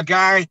just saw a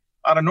guy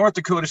out of North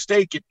Dakota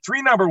State get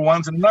 3 number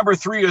 1s, and number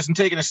 3 isn't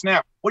taking a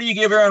snap. What do you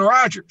give Aaron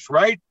Rodgers,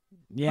 right?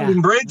 Yeah.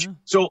 Bridge. Yeah.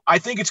 So I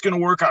think it's going to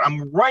work out. I'm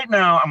going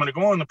to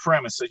go on the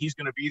premise that he's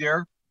going to be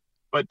there.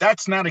 But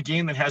that's not a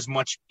game that has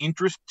much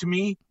interest to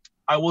me.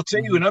 I will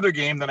tell you another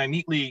game that I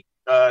neatly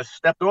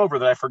stepped over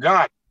that I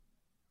forgot.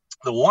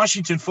 The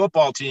Washington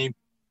football team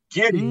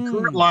getting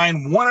current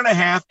line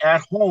 1.5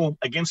 at home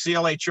against the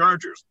LA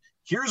Chargers.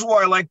 Here's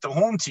why I like the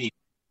home team.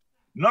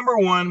 Number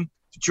 1,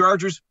 the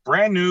Chargers,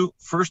 brand new,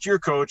 first-year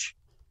coach,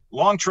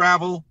 long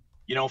travel,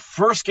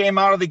 first game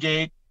out of the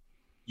gate.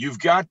 You've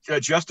got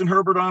Justin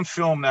Herbert on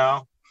film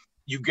now.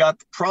 You've got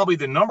probably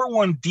the number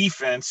 1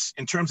 defense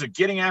in terms of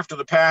getting after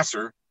the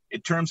passer, in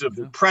terms of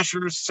the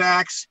pressures,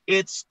 sacks,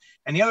 hits.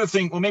 And the other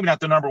thing, well, maybe not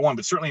the number 1,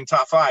 but certainly in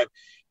top 5.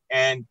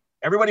 And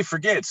everybody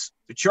forgets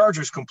the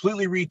Chargers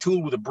completely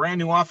retooled with a brand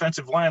new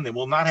offensive line that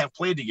will not have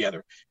played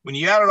together. When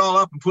you add it all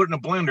up and put it in a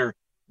blender,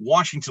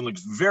 Washington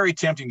looks very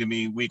tempting to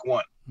me week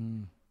 1.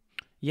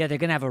 Yeah, they're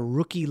going to have a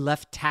rookie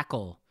left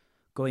tackle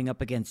going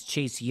up against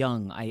Chase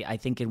Young, I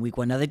think, in week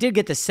 1. Now, they did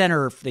get the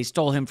center. They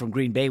stole him from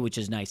Green Bay, which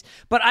is nice.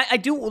 But I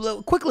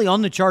do, quickly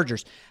on the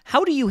Chargers,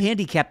 how do you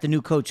handicap the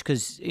new coach?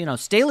 Because,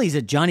 Staley's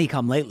a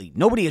Johnny-come-lately.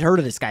 Nobody had heard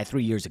of this guy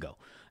 3 years ago.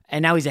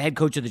 And now he's a head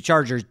coach of the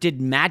Chargers,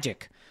 did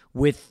magic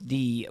with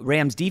the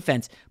Rams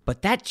defense,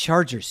 but that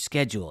Chargers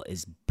schedule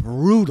is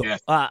brutal. Yes.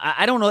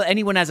 I don't know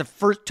anyone has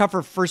a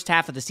tougher first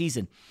half of the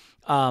season.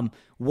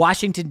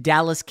 Washington,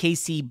 Dallas,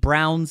 KC,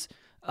 Browns,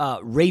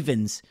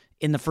 Ravens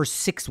in the first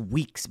 6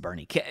 weeks,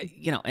 Bernie.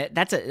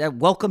 That's a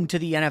welcome to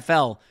the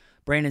NFL,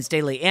 Brandon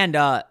Staley,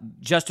 and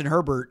Justin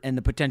Herbert and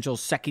the potential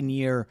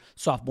second-year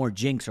sophomore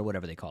jinx or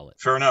whatever they call it.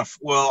 Fair enough.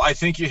 Well, I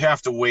think you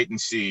have to wait and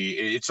see.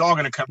 It's all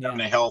going to come down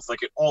to health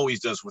like it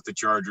always does with the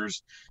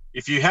Chargers.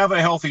 If you have a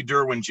healthy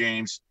Derwin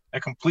James,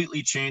 that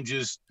completely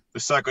changes the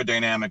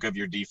psychodynamic of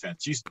your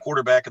defense. He's the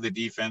quarterback of the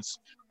defense.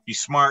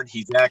 He's smart.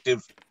 He's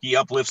active. He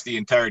uplifts the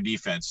entire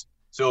defense.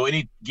 So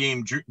any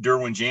game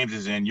Derwin James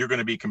is in, you're going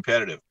to be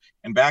competitive.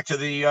 And back to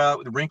the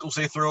wrinkles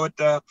they throw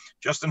at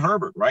Justin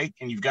Herbert, right?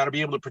 And you've got to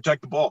be able to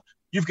protect the ball.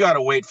 You've got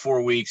to wait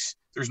 4 weeks.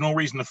 There's no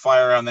reason to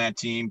fire on that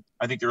team.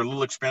 I think they're a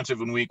little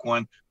expensive in week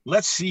 1.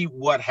 Let's see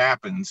what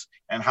happens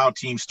and how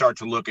teams start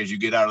to look as you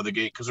get out of the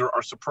gate, because there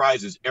are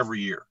surprises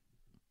every year.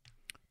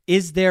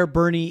 Is there,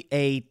 Bernie,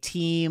 a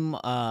team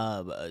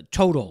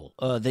total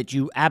that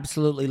you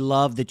absolutely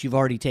love that you've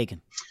already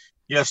taken?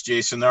 Yes,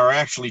 Jason, there are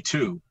actually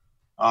two.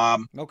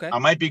 Okay. I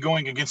might be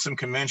going against some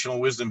conventional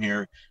wisdom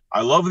here.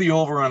 I love the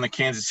over on the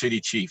Kansas City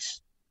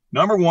Chiefs.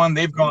 Number one,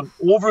 they've gone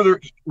over the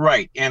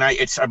right, and I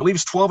believe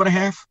it's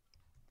 12.5.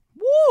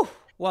 Woo!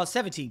 Well,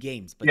 17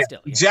 games, but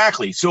still. Yeah.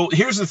 Exactly. So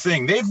here's the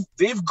thing: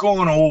 they've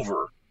gone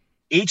over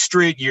 8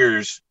 straight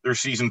years their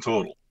season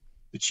total.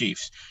 The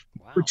Chiefs.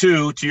 Wow. Number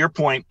two, to your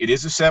point, it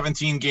is a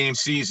 17-game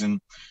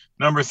season.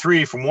 Number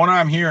three, from what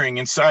I'm hearing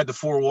inside the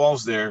four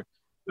walls there,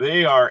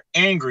 they are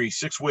angry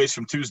 6 ways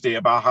from Tuesday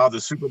about how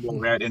the Super Bowl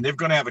ran, and they're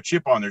going to have a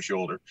chip on their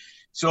shoulder.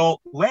 So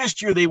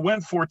last year they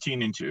went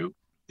 14-2.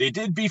 They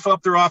did beef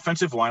up their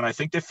offensive line. I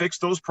think they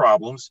fixed those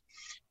problems.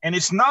 And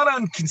it's not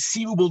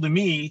inconceivable to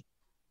me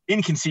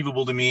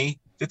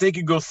that they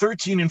could go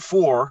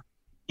 13-4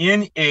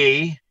 in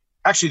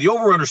actually the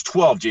over-under is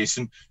 12,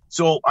 Jason.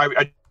 So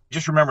I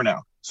just remember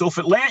now. So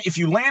if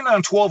you land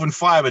on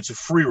 12-5, it's a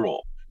free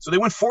roll. So they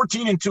went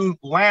 14-2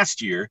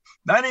 last year.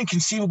 Not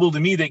inconceivable to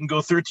me they can go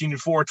 13-4,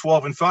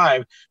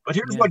 12-5. But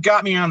here's what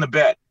got me on the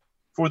bet.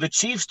 For the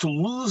Chiefs to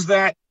lose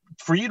that,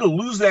 for you to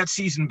lose that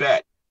season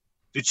bet,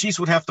 the Chiefs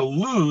would have to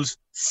lose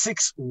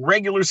 6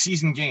 regular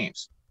season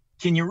games.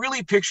 Can you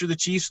really picture the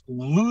Chiefs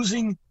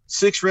losing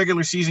 6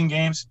 regular season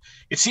games?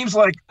 It seems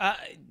like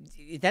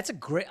that's a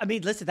great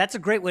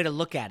way to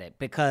look at it,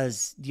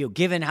 because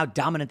given how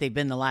dominant they've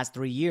been the last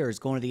 3 years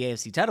going to the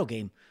AFC title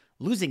game,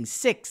 losing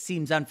 6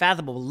 seems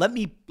unfathomable. Let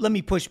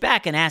me push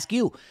back and ask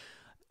you,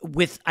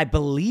 with I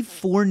believe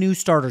 4 new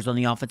starters on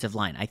the offensive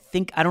line.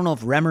 I don't know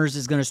if Remmers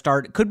is going to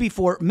start. It could be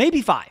 4,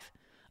 maybe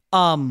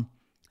 5.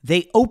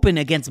 They open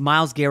against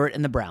Myles Garrett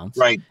and the Browns.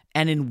 Right.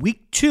 And in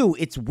week 2,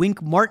 it's Wink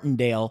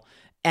Martindale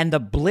and the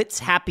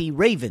blitz-happy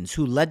Ravens,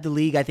 who led the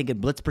league, I think, in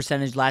blitz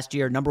percentage last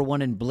year, number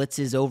 1 in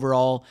blitzes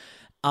overall.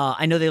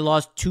 I know they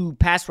lost 2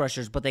 pass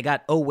rushers, but they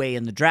got Oweh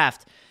in the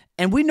draft.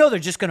 And we know they're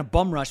just going to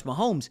bum rush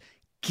Mahomes.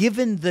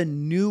 Given the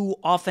new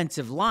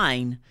offensive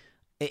line,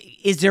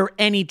 is there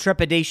any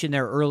trepidation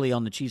there early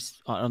on the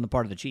Chiefs, on the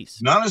part of the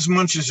Chiefs? Not as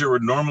much as there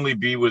would normally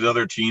be with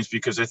other teams,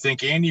 because I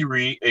think Andy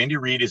Reid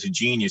is a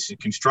genius in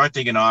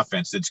constructing an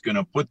offense that's going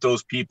to put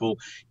those people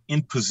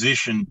in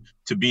position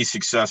to be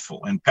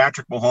successful. And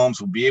Patrick Mahomes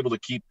will be able to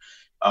keep,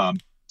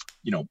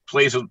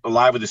 plays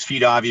alive with his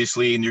feet,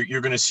 obviously, and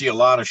you're going to see a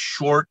lot of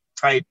short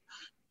type,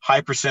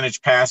 high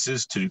percentage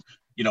passes to,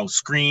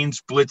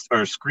 screens,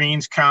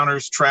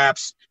 counters,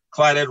 traps.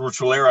 Clyde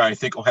Edwards-Helaire, I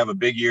think, will have a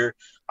big year.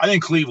 I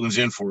think Cleveland's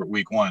in for it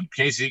week 1.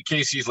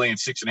 KC's laying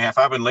 6.5.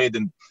 I haven't laid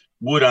the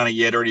wood on it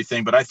yet or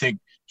anything, but I think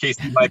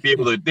KC might be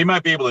able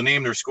to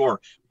name their score.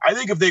 I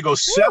think if they go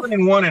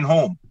 7-1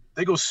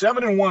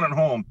 at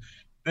home,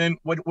 then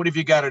what have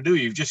you got to do?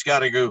 You've just got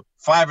to go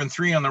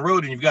 5-3 on the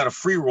road, and you've got a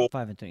free roll.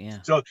 5-3, yeah.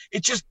 So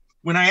it just,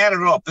 when I add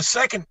it up, the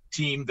second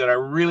team that I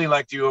really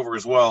like the over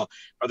as well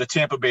are the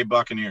Tampa Bay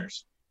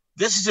Buccaneers.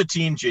 This is a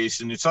team,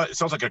 Jason. It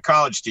sounds like a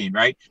college team,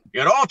 right?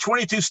 You got all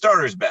 22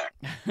 starters back.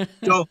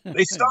 So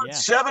they started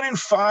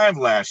 7-5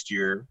 last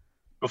year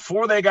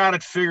before they got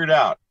it figured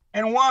out.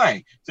 And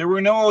why? There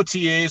were no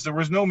OTAs. There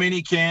was no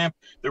mini camp.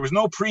 There was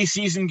no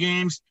preseason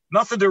games.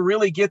 Nothing to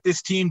really get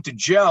this team to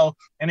gel.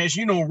 And as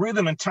you know,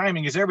 rhythm and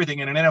timing is everything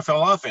in an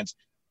NFL offense.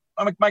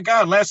 I'm like, my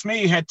God, last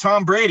May you had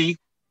Tom Brady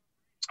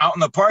out in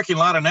the parking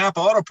lot of Napa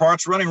Auto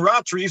Parts running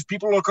route trees.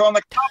 People were calling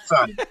the cops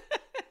on him.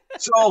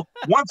 So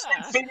once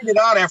they figured it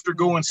out after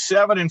going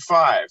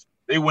 7-5,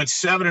 they went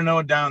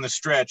 7-0 down the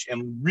stretch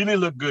and really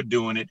looked good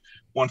doing it.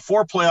 Won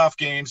 4 playoff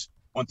games,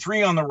 won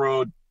 3 on the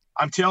road.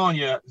 I'm telling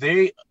you,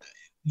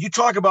 you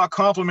talk about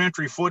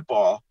complementary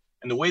football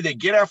and the way they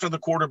get after the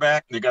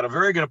quarterback. They got a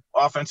very good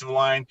offensive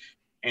line,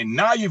 and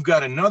now you've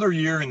got another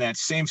year in that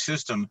same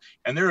system,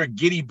 and they're a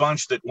giddy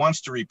bunch that wants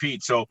to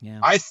repeat. So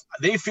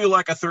they feel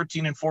like a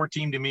 13-4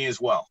 team to me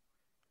as well.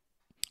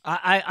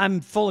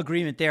 I'm full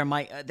agreement there,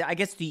 Mike. I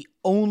guess the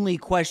only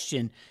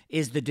question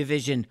is the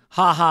division.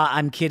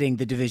 I'm kidding.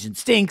 The division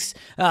stinks.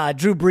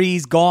 Drew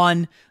Brees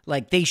gone.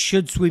 Like, they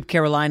should sweep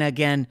Carolina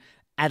again.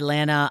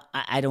 Atlanta,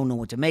 I don't know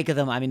what to make of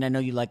them. I mean, I know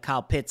you like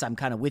Kyle Pitts. I'm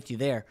kind of with you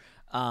there.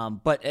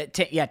 But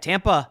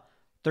Tampa,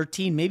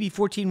 13, maybe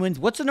 14 wins.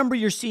 What's the number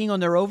you're seeing on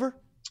their over?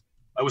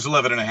 I was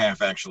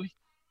 11.5, actually.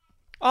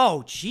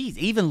 Oh, geez.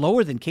 Even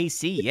lower than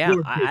KC. Yeah,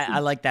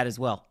 I like that as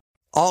well.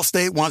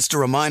 Allstate wants to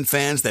remind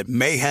fans that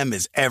mayhem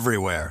is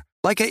everywhere,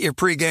 like at your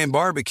pregame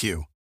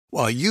barbecue.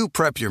 While you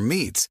prep your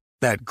meats,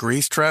 that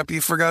grease trap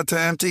you forgot to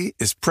empty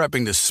is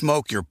prepping to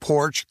smoke your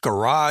porch,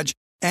 garage,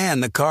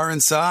 and the car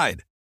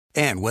inside.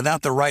 And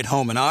without the right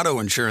home and auto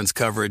insurance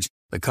coverage,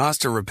 the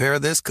cost to repair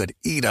this could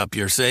eat up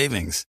your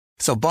savings.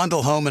 So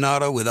bundle home and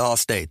auto with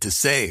Allstate to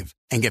save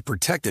and get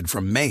protected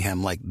from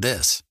mayhem like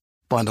this.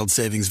 Bundled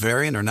savings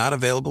vary and are not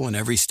available in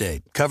every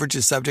state. Coverage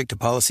is subject to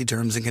policy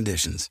terms and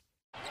conditions.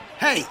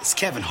 Hey, it's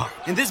Kevin Hart.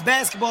 And this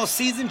basketball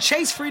season,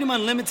 Chase Freedom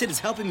Unlimited is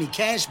helping me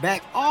cash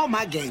back all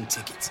my game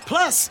tickets.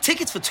 Plus,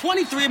 tickets for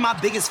 23 of my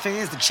biggest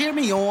fans to cheer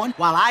me on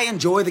while I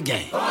enjoy the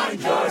game.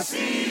 Find your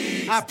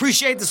seat. I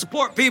appreciate the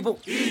support, people.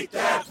 Eat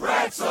that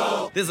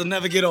pretzel. This'll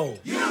never get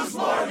old. Use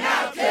more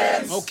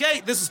napkins.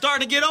 Okay, this is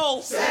starting to get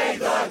old. Say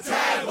the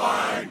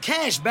tagline.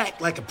 Cash back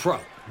like a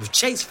pro with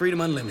Chase Freedom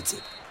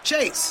Unlimited.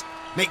 Chase,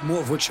 make more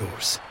of what's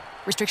yours.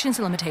 Restrictions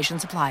and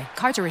limitations apply.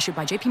 Cards are issued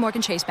by JP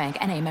Morgan Chase Bank,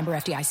 N.A., member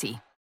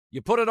FDIC.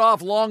 You put it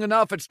off long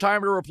enough, it's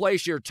time to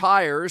replace your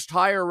tires.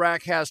 Tire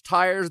Rack has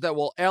tires that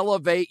will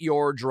elevate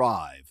your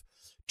drive.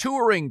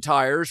 Touring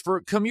tires for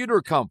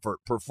commuter comfort,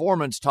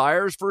 performance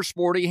tires for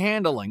sporty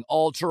handling,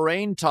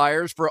 all-terrain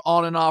tires for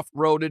on- and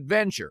off-road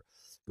adventure.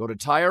 Go to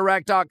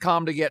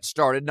TireRack.com to get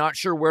started. Not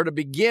sure where to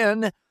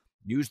begin?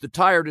 Use the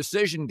Tire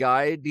Decision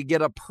Guide to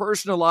get a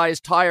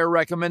personalized tire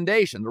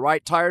recommendation, the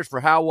right tires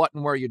for how, what,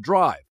 and where you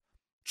drive.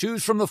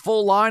 Choose from the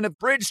full line of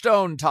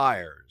Bridgestone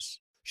tires.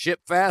 Ship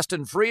fast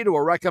and free to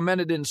a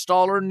recommended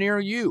installer near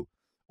you.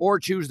 Or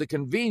choose the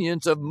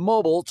convenience of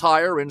mobile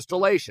tire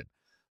installation.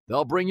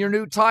 They'll bring your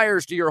new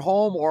tires to your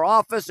home or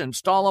office and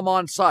install them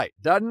on site.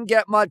 Doesn't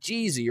get much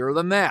easier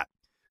than that.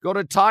 Go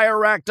to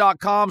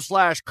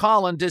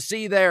TireRack.com/Colin to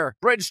see their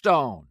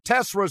Bridgestone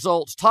test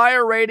results,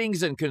 tire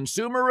ratings, and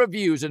consumer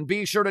reviews, and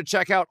be sure to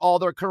check out all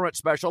their current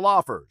special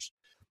offers.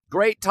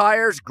 Great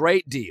tires,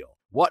 great deal.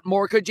 What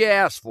more could you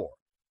ask for?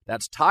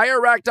 That's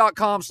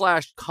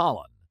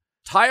TireRack.com/Colin.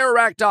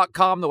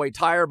 TireRack.com, the way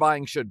tire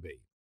buying should be.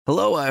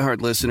 Hello,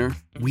 iHeart listener.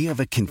 We have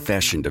a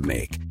confession to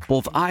make.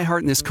 Both iHeart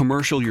and this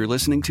commercial you're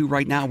listening to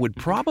right now would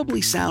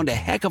probably sound a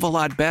heck of a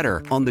lot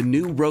better on the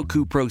new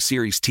Roku Pro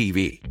Series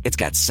TV. It's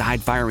got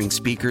side-firing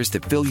speakers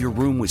that fill your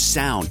room with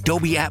sound,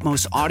 Dolby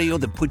Atmos audio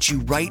that puts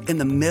you right in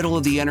the middle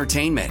of the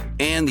entertainment,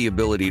 and the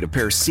ability to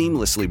pair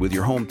seamlessly with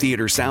your home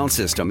theater sound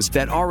systems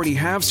that already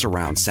have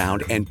surround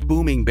sound and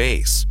booming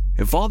bass.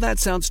 If all that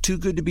sounds too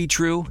good to be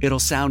true, it'll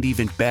sound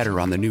even better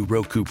on the new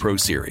Roku Pro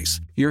Series.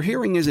 Your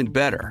hearing isn't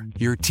better,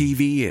 your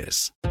TV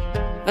is.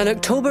 An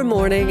October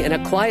morning in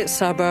a quiet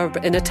suburb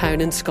in a town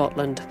in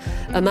Scotland.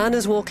 A man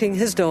is walking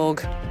his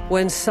dog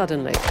when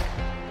suddenly,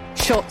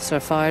 shots are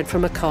fired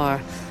from a car.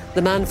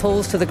 The man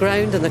falls to the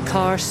ground and the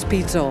car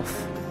speeds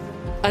off.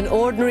 An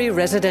ordinary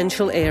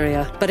residential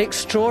area, but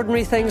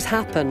extraordinary things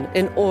happen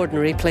in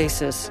ordinary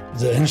places.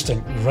 The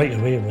instinct right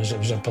away was it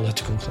was a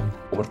political thing.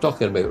 We're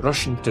talking about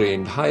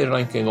Russian-trained,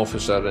 high-ranking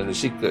officer in the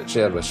Secret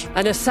Service.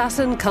 An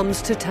Assassin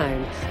Comes to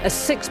Town, a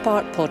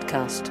 6-part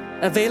podcast.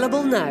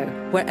 Available now,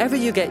 wherever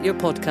you get your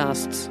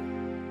podcasts.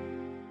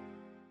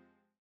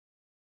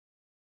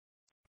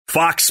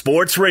 Fox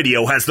Sports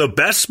Radio has the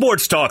best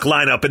sports talk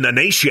lineup in the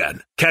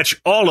nation. Catch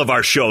all of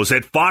our shows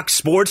at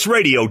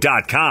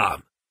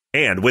foxsportsradio.com.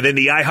 And within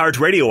the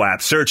iHeartRadio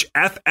app, search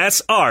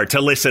FSR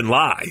to listen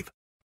live.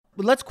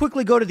 Let's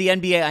quickly go to the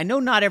NBA. I know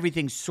not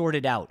everything's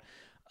sorted out,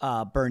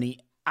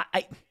 Bernie.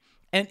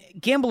 And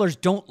gamblers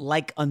don't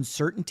like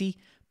uncertainty,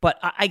 but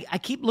I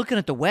keep looking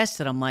at the West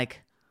and I'm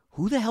like,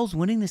 who the hell's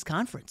winning this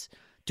conference?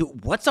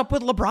 What's up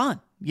with LeBron?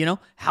 You know,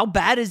 how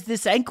bad is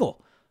this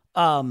ankle?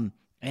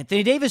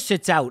 Anthony Davis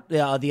sits out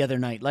the other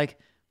night. Like,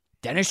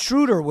 Dennis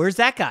Schroeder, where's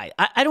that guy?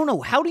 I don't know.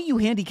 How do you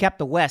handicap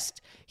the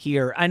West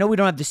here? I know we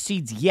don't have the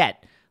seeds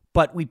yet,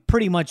 but we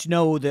pretty much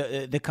know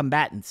the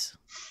combatants.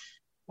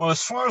 Well,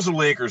 as far as the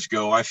Lakers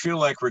go, I feel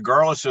like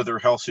regardless of their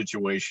health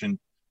situation,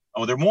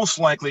 they're most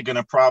likely going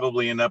to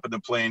probably end up in the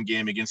play-in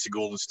game against the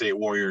Golden State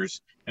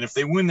Warriors. And if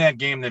they win that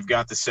game, they've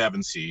got the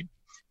 7th seed.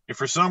 If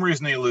for some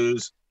reason they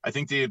lose, I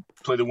think they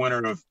play the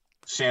winner of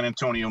San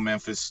Antonio,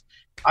 Memphis.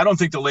 I don't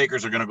think the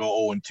Lakers are going to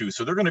go 0-2.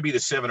 So they're going to be the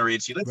 7 or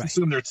 8 seed. Let's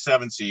assume they're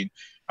 7th seed.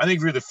 I think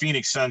if you're the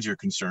Phoenix Suns, you're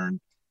concerned.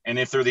 And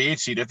if they're the 8th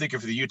seed, I think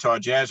if the Utah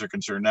Jazz are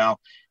concerned. Now,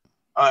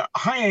 a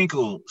high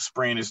ankle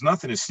sprain is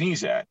nothing to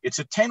sneeze at. It's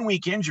a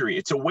 10-week injury.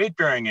 It's a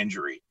weight-bearing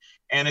injury.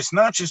 And it's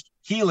not just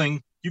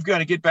healing. You've got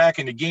to get back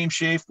into game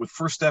shape with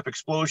first-step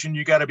explosion.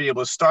 You got to be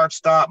able to start,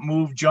 stop,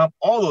 move, jump,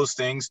 all those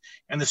things,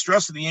 and the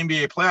stress of the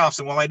NBA playoffs.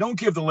 And while I don't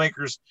give the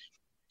Lakers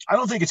 – I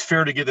don't think it's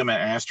fair to give them an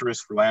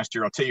asterisk for last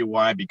year. I'll tell you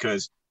why,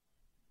 because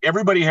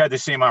everybody had the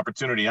same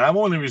opportunity. And I've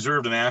only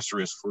reserved an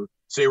asterisk for,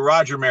 say,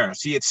 Roger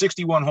Maris. He had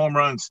 61 home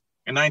runs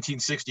in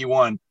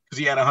 1961 because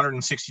he had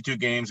 162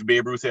 games.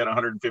 Babe Ruth had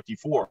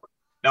 154.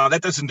 Now,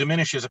 that doesn't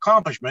diminish his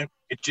accomplishment.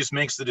 It just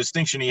makes the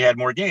distinction he had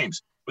more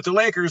games. With the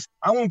Lakers,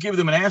 I won't give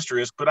them an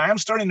asterisk, but I am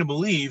starting to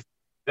believe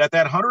that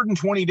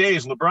 120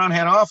 days LeBron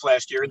had off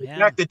last year, and the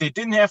fact that they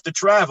didn't have to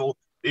travel,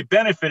 they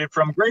benefited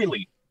from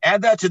greatly.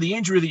 Add that to the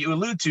injury that you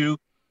allude to,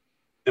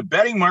 the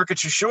betting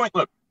markets are showing,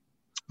 look,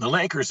 the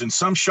Lakers in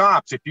some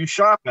shops, if you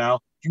shop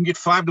now, you can get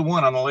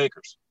 5-1 on the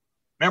Lakers.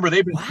 Remember,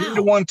 they've been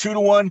 3-1,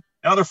 2-1,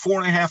 now they're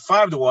 4.5,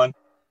 5-1.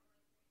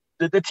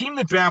 The team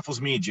that baffles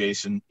me,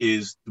 Jason,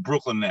 is the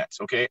Brooklyn Nets.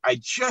 Okay,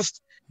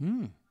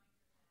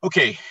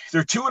 okay,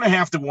 they're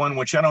 2.5-1,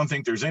 which I don't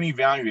think there's any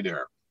value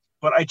there.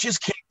 But I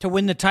just can't to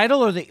win the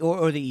title or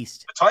the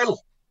East. The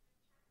title.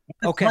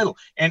 Okay. Title.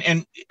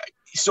 And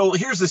so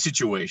here's the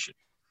situation,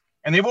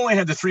 and they've only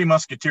had the Three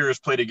Musketeers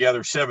play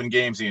together 7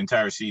 games the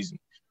entire season.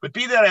 But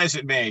be that as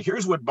it may,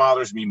 here's what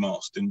bothers me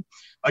most. And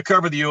I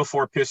covered the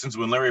 2004 Pistons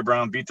when Larry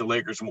Brown beat the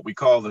Lakers in what we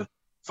call the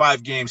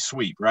 5-game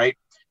sweep, right?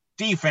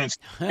 Defense.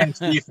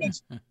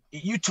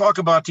 you talk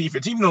about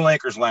defense, even the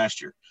Lakers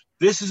last year.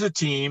 This is a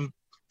team,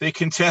 they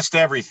contest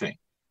everything.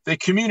 They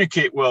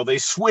communicate well. They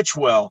switch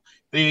well.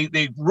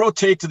 They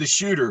rotate to the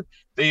shooter.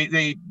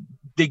 They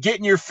get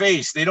in your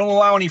face. They don't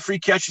allow any free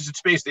catches in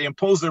space. They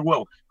impose their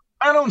will.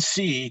 I don't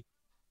see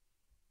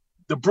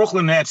the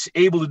Brooklyn Nets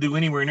able to do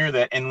anywhere near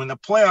that. And when the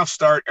playoffs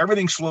start,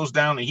 everything slows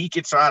down. The heat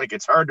gets hot. It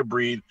gets hard to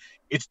breathe.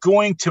 It's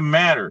going to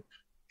matter.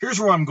 Here's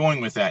where I'm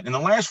going with that. In the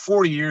last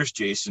 40 years,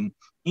 Jason,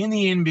 in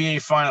the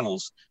NBA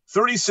Finals,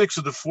 36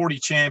 of the 40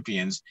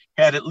 champions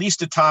had at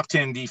least a top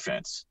 10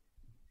 defense.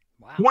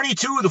 Wow.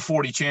 22 of the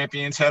 40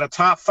 champions had a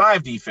top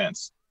 5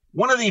 defense.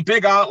 One of the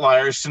big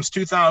outliers since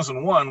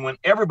 2001, when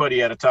everybody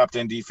had a top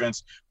 10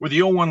 defense, were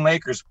the 01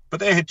 Lakers, but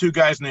they had two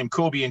guys named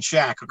Kobe and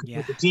Shaq who could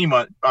put the team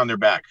on their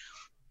back.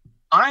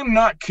 I'm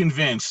not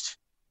convinced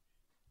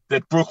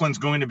that Brooklyn's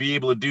going to be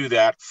able to do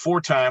that 4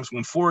 times,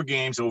 win 4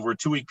 games over a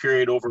 2-week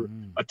period, over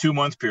a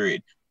 2-month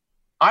period.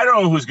 I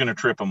don't know who's going to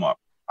trip them up.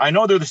 I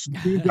know there's some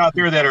teams out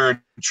there that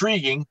are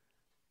intriguing.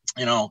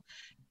 You know,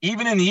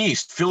 even in the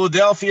East,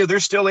 Philadelphia, they're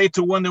still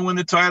 8-1 to win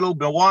the title.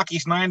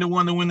 Milwaukee's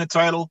 9-1 to win the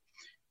title.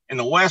 In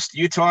the West,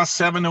 Utah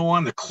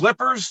 7-1. The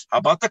Clippers, how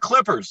about the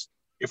Clippers?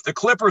 If the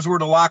Clippers were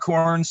to lock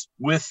horns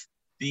with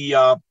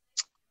the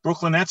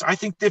Brooklyn Nets, I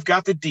think they've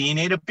got the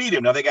DNA to beat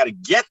them. Now they got to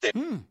get there.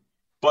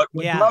 But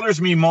what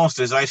bothers me most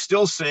is I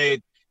still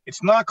say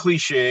it's not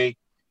cliche.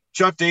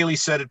 Chuck Daly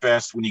said it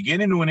best. When you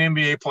get into an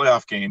NBA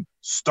playoff game,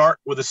 start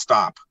with a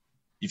stop.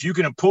 If you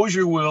can impose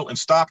your will and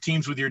stop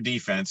teams with your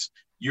defense,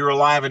 you're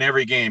alive in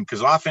every game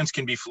because offense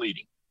can be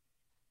fleeting.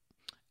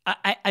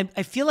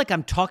 I feel like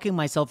I'm talking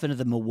myself into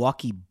the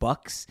Milwaukee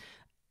Bucks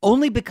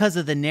only because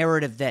of the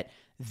narrative that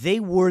they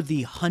were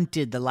the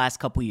hunted the last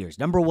couple years.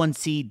 Number 1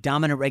 seed,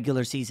 dominant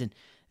regular season.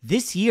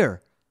 This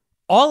year,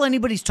 all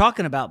anybody's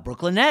talking about,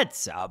 Brooklyn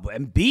Nets,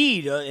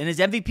 Embiid and his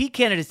MVP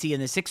candidacy,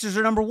 and the Sixers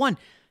are number 1.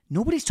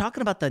 Nobody's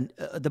talking about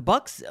the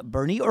Bucks,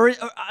 Bernie. Or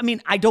I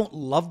mean, I don't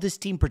love this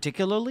team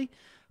particularly,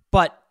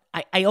 but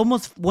I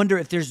almost wonder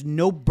if there's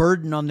no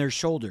burden on their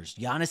shoulders.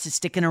 Giannis is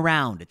sticking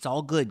around. It's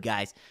all good,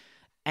 guys.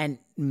 And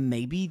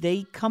maybe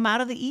they come out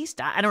of the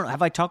East. I don't know.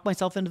 Have I talked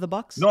myself into the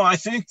Bucks? No, I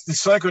think the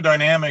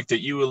psychodynamic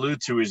that you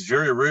allude to is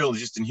very real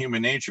just in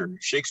human nature.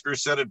 Shakespeare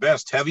said it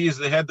best. Heavy is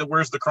the head that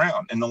wears the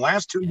crown. In the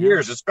last 2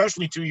 years,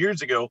 especially 2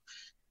 years ago,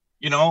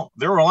 you know,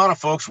 there were a lot of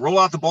folks, roll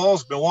out the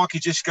balls. Milwaukee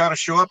just got to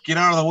show up, get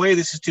out of the way.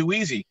 This is too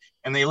easy.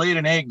 And they laid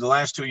an egg the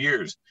last 2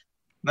 years.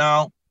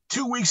 Now,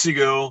 2 weeks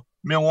ago,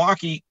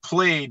 Milwaukee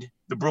played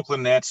the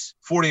Brooklyn Nets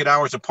 48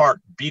 hours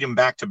apart, beat them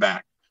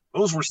back-to-back.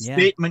 Those were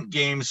statement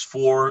games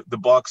for the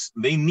Bucks.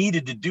 They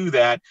needed to do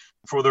that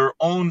for their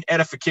own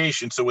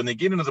edification. So when they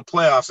get into the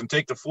playoffs and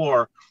take the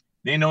floor,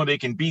 they know they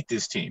can beat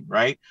this team,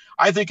 right?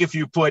 I think if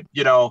you put,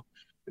 you know,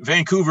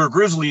 Vancouver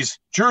Grizzlies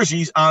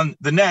jerseys on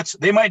the Nets,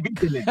 they might beat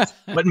the Nets.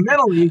 But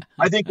mentally,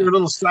 I think they're a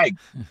little psyched.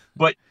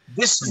 But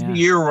this is the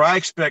year where I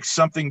expect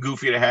something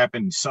goofy to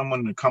happen,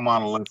 someone to come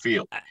on a left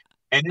field.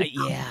 And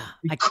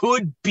it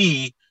could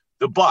be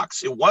the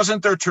Bucks. It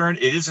wasn't their turn.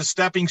 It is a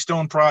stepping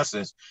stone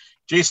process.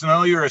 Jason, I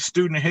know you're a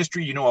student of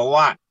history. You know a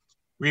lot.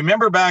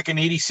 Remember back in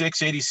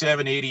 86,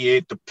 87,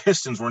 88, the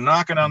Pistons were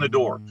knocking on the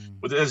door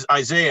with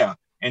Isaiah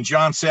and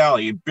John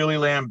Sally and Billy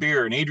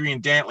Lambier and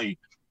Adrian Dantley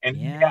and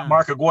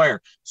Mark Aguirre.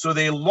 So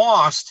they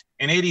lost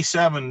in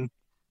 87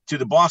 to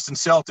the Boston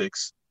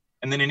Celtics.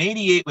 And then in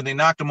 88, when they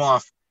knocked them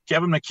off,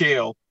 Kevin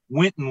McHale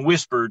went and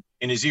whispered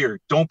in his ear,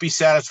 don't be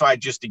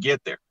satisfied just to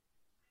get there.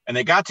 And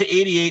they got to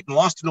 88 and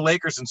lost to the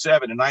Lakers in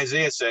 7. And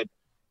Isaiah said,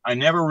 I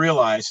never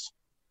realized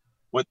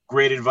what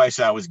great advice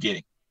I was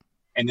getting.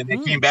 And then they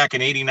came back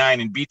in 89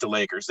 and beat the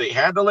Lakers. They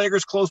had the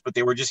Lakers close, but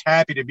they were just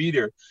happy to be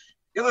there.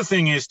 The other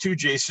thing is, too,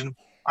 Jason,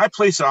 I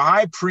place a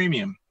high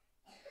premium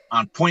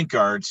on point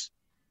guards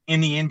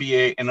in the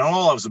NBA and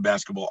all of the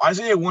basketball.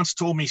 Isaiah once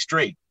told me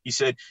straight. He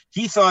said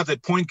he thought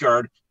that point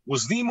guard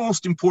was the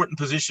most important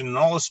position in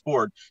all of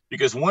sport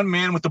because one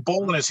man with the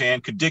ball in his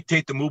hand could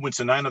dictate the movements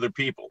of 9 other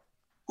people.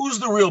 Who's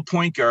the real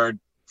point guard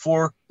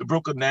for the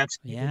Brooklyn Nets?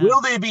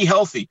 Will they be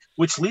healthy?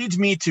 Which leads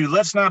me to,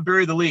 let's not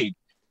bury the lead.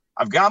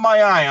 I've got my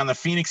eye on the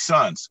Phoenix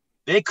Suns.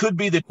 They could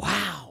be the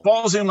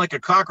falls in like a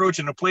cockroach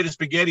in a plate of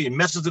spaghetti and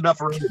messes it up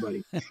for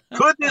everybody.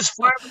 Could this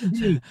finally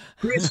be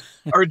Chris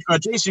or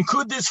Jason?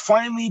 Could this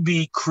finally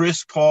be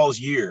Chris Paul's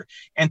year?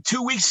 And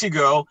 2 weeks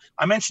ago,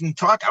 I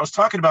was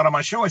talking about on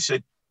my show. I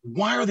said,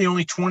 why are they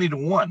only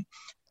 20-1?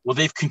 Well,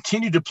 they've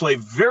continued to play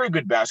very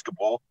good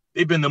basketball.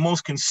 They've been the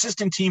most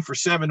consistent team for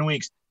 7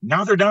 weeks.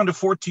 Now they're down to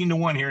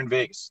 14-1 here in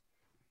Vegas.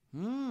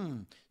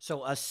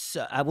 So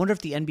I wonder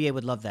if the NBA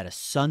would love that, a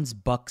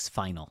Suns-Bucks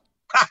final.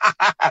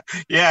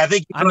 Yeah, I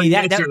think. I mean,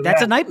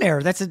 that's a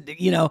nightmare. That's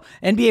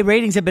NBA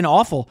ratings have been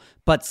awful,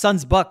 but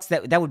Suns-Bucks,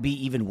 that would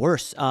be even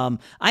worse. I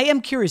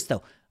am curious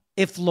though,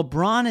 if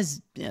LeBron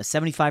is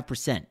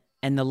 75%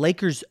 and the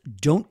Lakers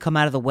don't come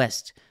out of the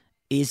West,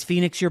 is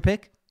Phoenix your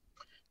pick?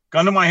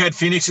 Gun to my head,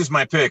 Phoenix is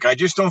my pick. I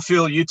just don't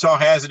feel Utah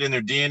has it in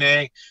their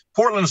DNA.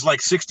 Portland's like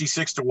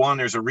 66-1.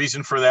 There's a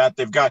reason for that.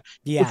 They've got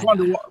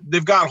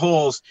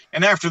holes,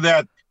 and after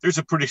that, there's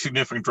a pretty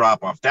significant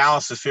drop off.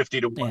 Dallas is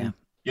 50-1.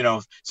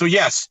 So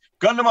yes,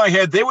 gun to my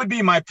head, they would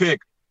be my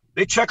pick.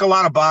 They check a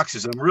lot of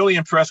boxes. I'm really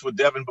impressed with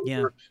Devin Booker.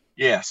 Yeah.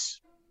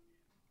 Yes.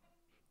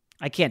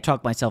 I can't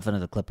talk myself into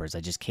the Clippers.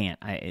 I just can't.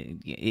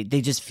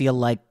 They just feel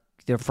like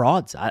they're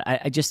frauds.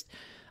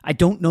 I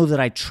don't know that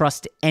I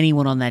trust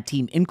anyone on that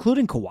team,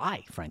 including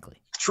Kawhi, frankly.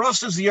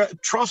 Trust is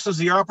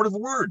the operative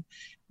word.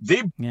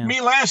 They beat me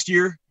last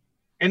year,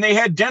 and they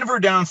had Denver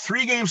down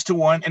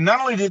 3-1, and not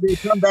only did they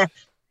come back,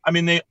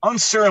 they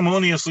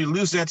unceremoniously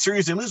lose that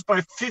series. They lose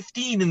by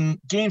 15 in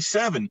Game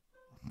 7.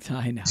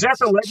 I know. Is that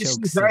the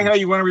legacy? Is that how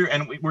you want to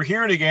and we're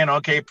hearing again,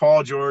 okay,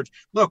 Paul George.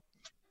 Look,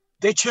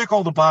 they check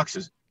all the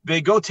boxes.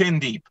 They go 10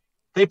 deep.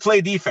 They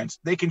play defense.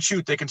 They can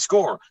shoot. They can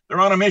score. They're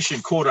on a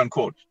mission, quote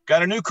unquote.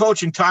 Got a new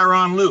coach in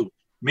Tyronn Lue.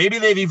 Maybe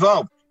they've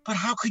evolved. But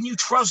how can you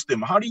trust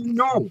them? How do you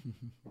know?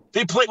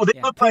 They play. Well,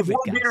 they look like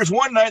world beaters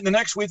one night, and the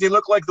next week they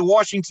look like the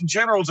Washington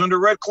Generals under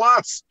Red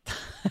Klotz.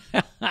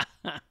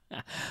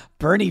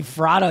 Bernie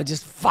Fratto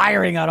just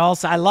firing on all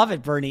sides. I love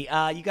it, Bernie.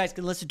 You guys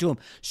can listen to him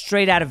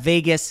straight out of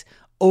Vegas,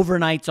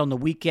 overnights on the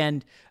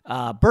weekend.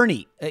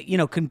 Bernie,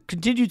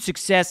 continued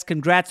success.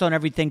 Congrats on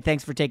everything.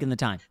 Thanks for taking the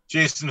time.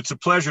 Jason, it's a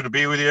pleasure to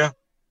be with you.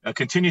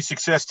 Continued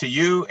success to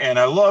you, and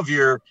I love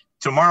your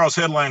tomorrow's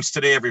headlines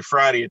today every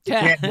Friday.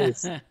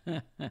 Thanks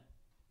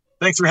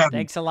for having me.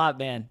 Thanks a lot,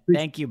 man.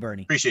 Thank you,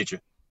 Bernie. Appreciate you.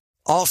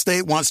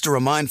 Allstate wants to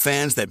remind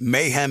fans that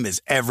mayhem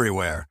is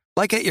everywhere,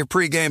 like at your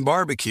pregame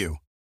barbecue.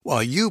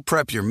 While you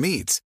prep your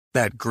meats,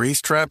 that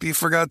grease trap you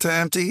forgot to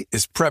empty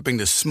is prepping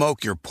to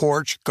smoke your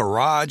porch,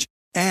 garage,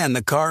 and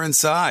the car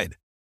inside.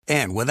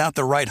 And without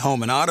the right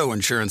home and auto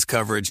insurance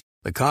coverage,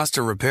 the cost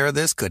to repair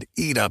this could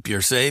eat up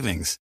your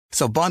savings.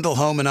 So bundle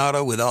home and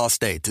auto with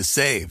Allstate to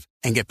save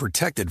and get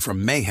protected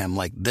from mayhem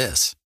like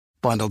this.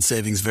 Bundled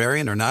savings vary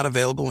and are not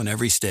available in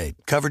every state.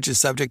 Coverage is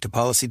subject to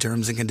policy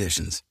terms and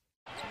conditions.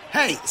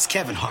 Hey, it's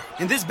Kevin Hart.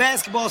 And this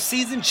basketball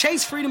season,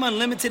 Chase Freedom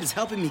Unlimited is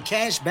helping me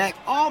cash back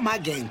all my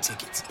game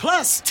tickets.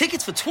 Plus,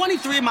 tickets for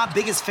 23 of my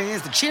biggest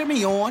fans to cheer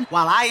me on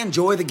while I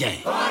enjoy the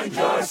game. Find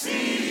your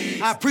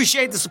seats. I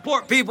appreciate the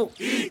support, people.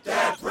 Eat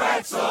that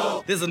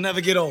pretzel. This'll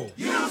never get old.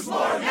 Use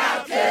more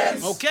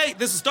napkins. Okay,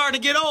 this is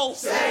starting to get old.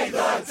 Say the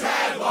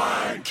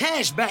tagline.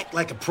 Cash back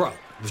like a pro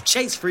with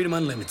Chase Freedom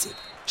Unlimited.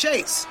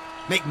 Chase,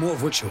 make more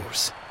of what's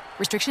yours.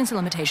 Restrictions and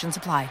limitations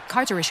apply.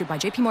 Cards are issued by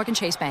JP Morgan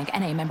Chase Bank,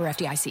 N.A., member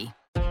FDIC.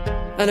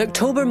 An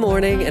October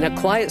morning in a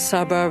quiet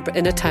suburb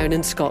in a town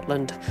in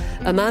Scotland.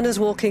 A man is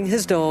walking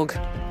his dog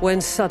when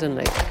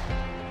suddenly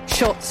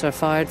shots are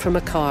fired from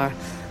a car.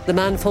 The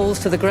man falls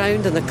to the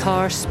ground and the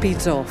car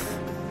speeds off.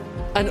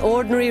 An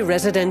ordinary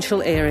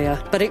residential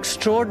area, but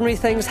extraordinary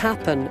things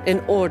happen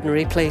in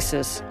ordinary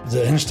places.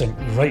 The instinct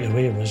right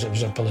away was it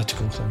was a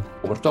political thing.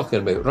 We're talking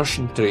about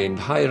Russian-trained,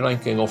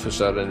 high-ranking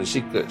officer in the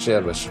Secret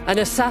Service. An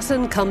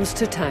Assassin Comes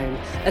to Town,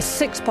 a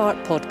 6-part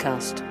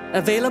podcast.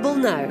 Available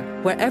now,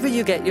 wherever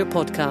you get your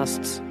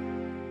podcasts.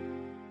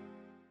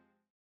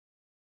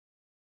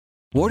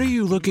 What are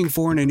you looking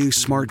for in a new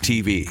smart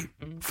TV?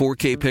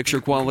 4K picture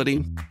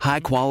quality?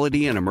 High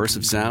quality and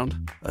immersive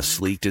sound? A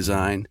sleek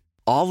design?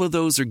 All of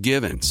those are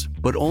givens,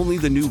 but only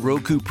the new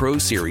Roku Pro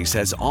Series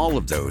has all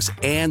of those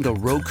and the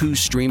Roku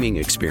streaming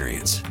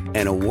experience,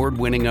 an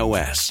award-winning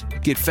OS.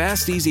 Get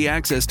fast, easy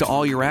access to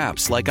all your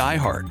apps like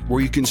iHeart,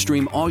 where you can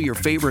stream all your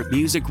favorite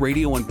music,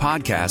 radio, and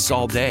podcasts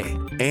all day,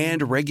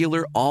 and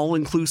regular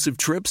all-inclusive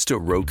trips to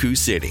Roku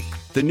City.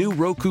 The new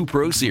Roku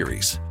Pro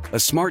Series, a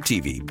smart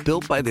TV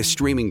built by the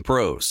streaming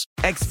pros.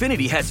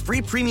 Xfinity has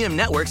free premium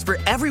networks for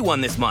everyone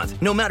this month,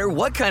 no matter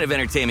what kind of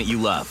entertainment you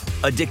love.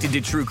 Addicted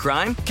to true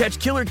crime? Catch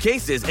killer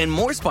cases and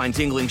more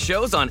spine-tingling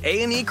shows on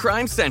A&E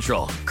Crime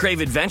Central. Crave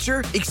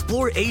adventure?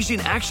 Explore Asian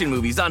action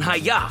movies on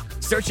Hi-YAH.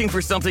 Searching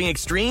for something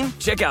extreme?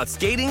 Check out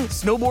skating,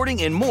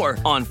 snowboarding, and more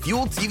on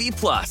Fuel TV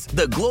Plus,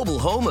 the global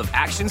home of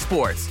action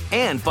sports.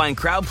 And find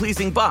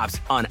crowd-pleasing bops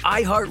on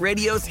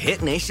iHeartRadio's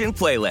Hit Nation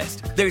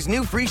playlist. There's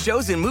new free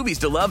shows and movies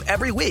to love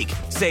every week.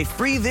 Say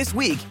free this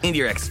week in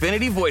your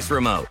Xfinity voice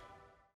remote.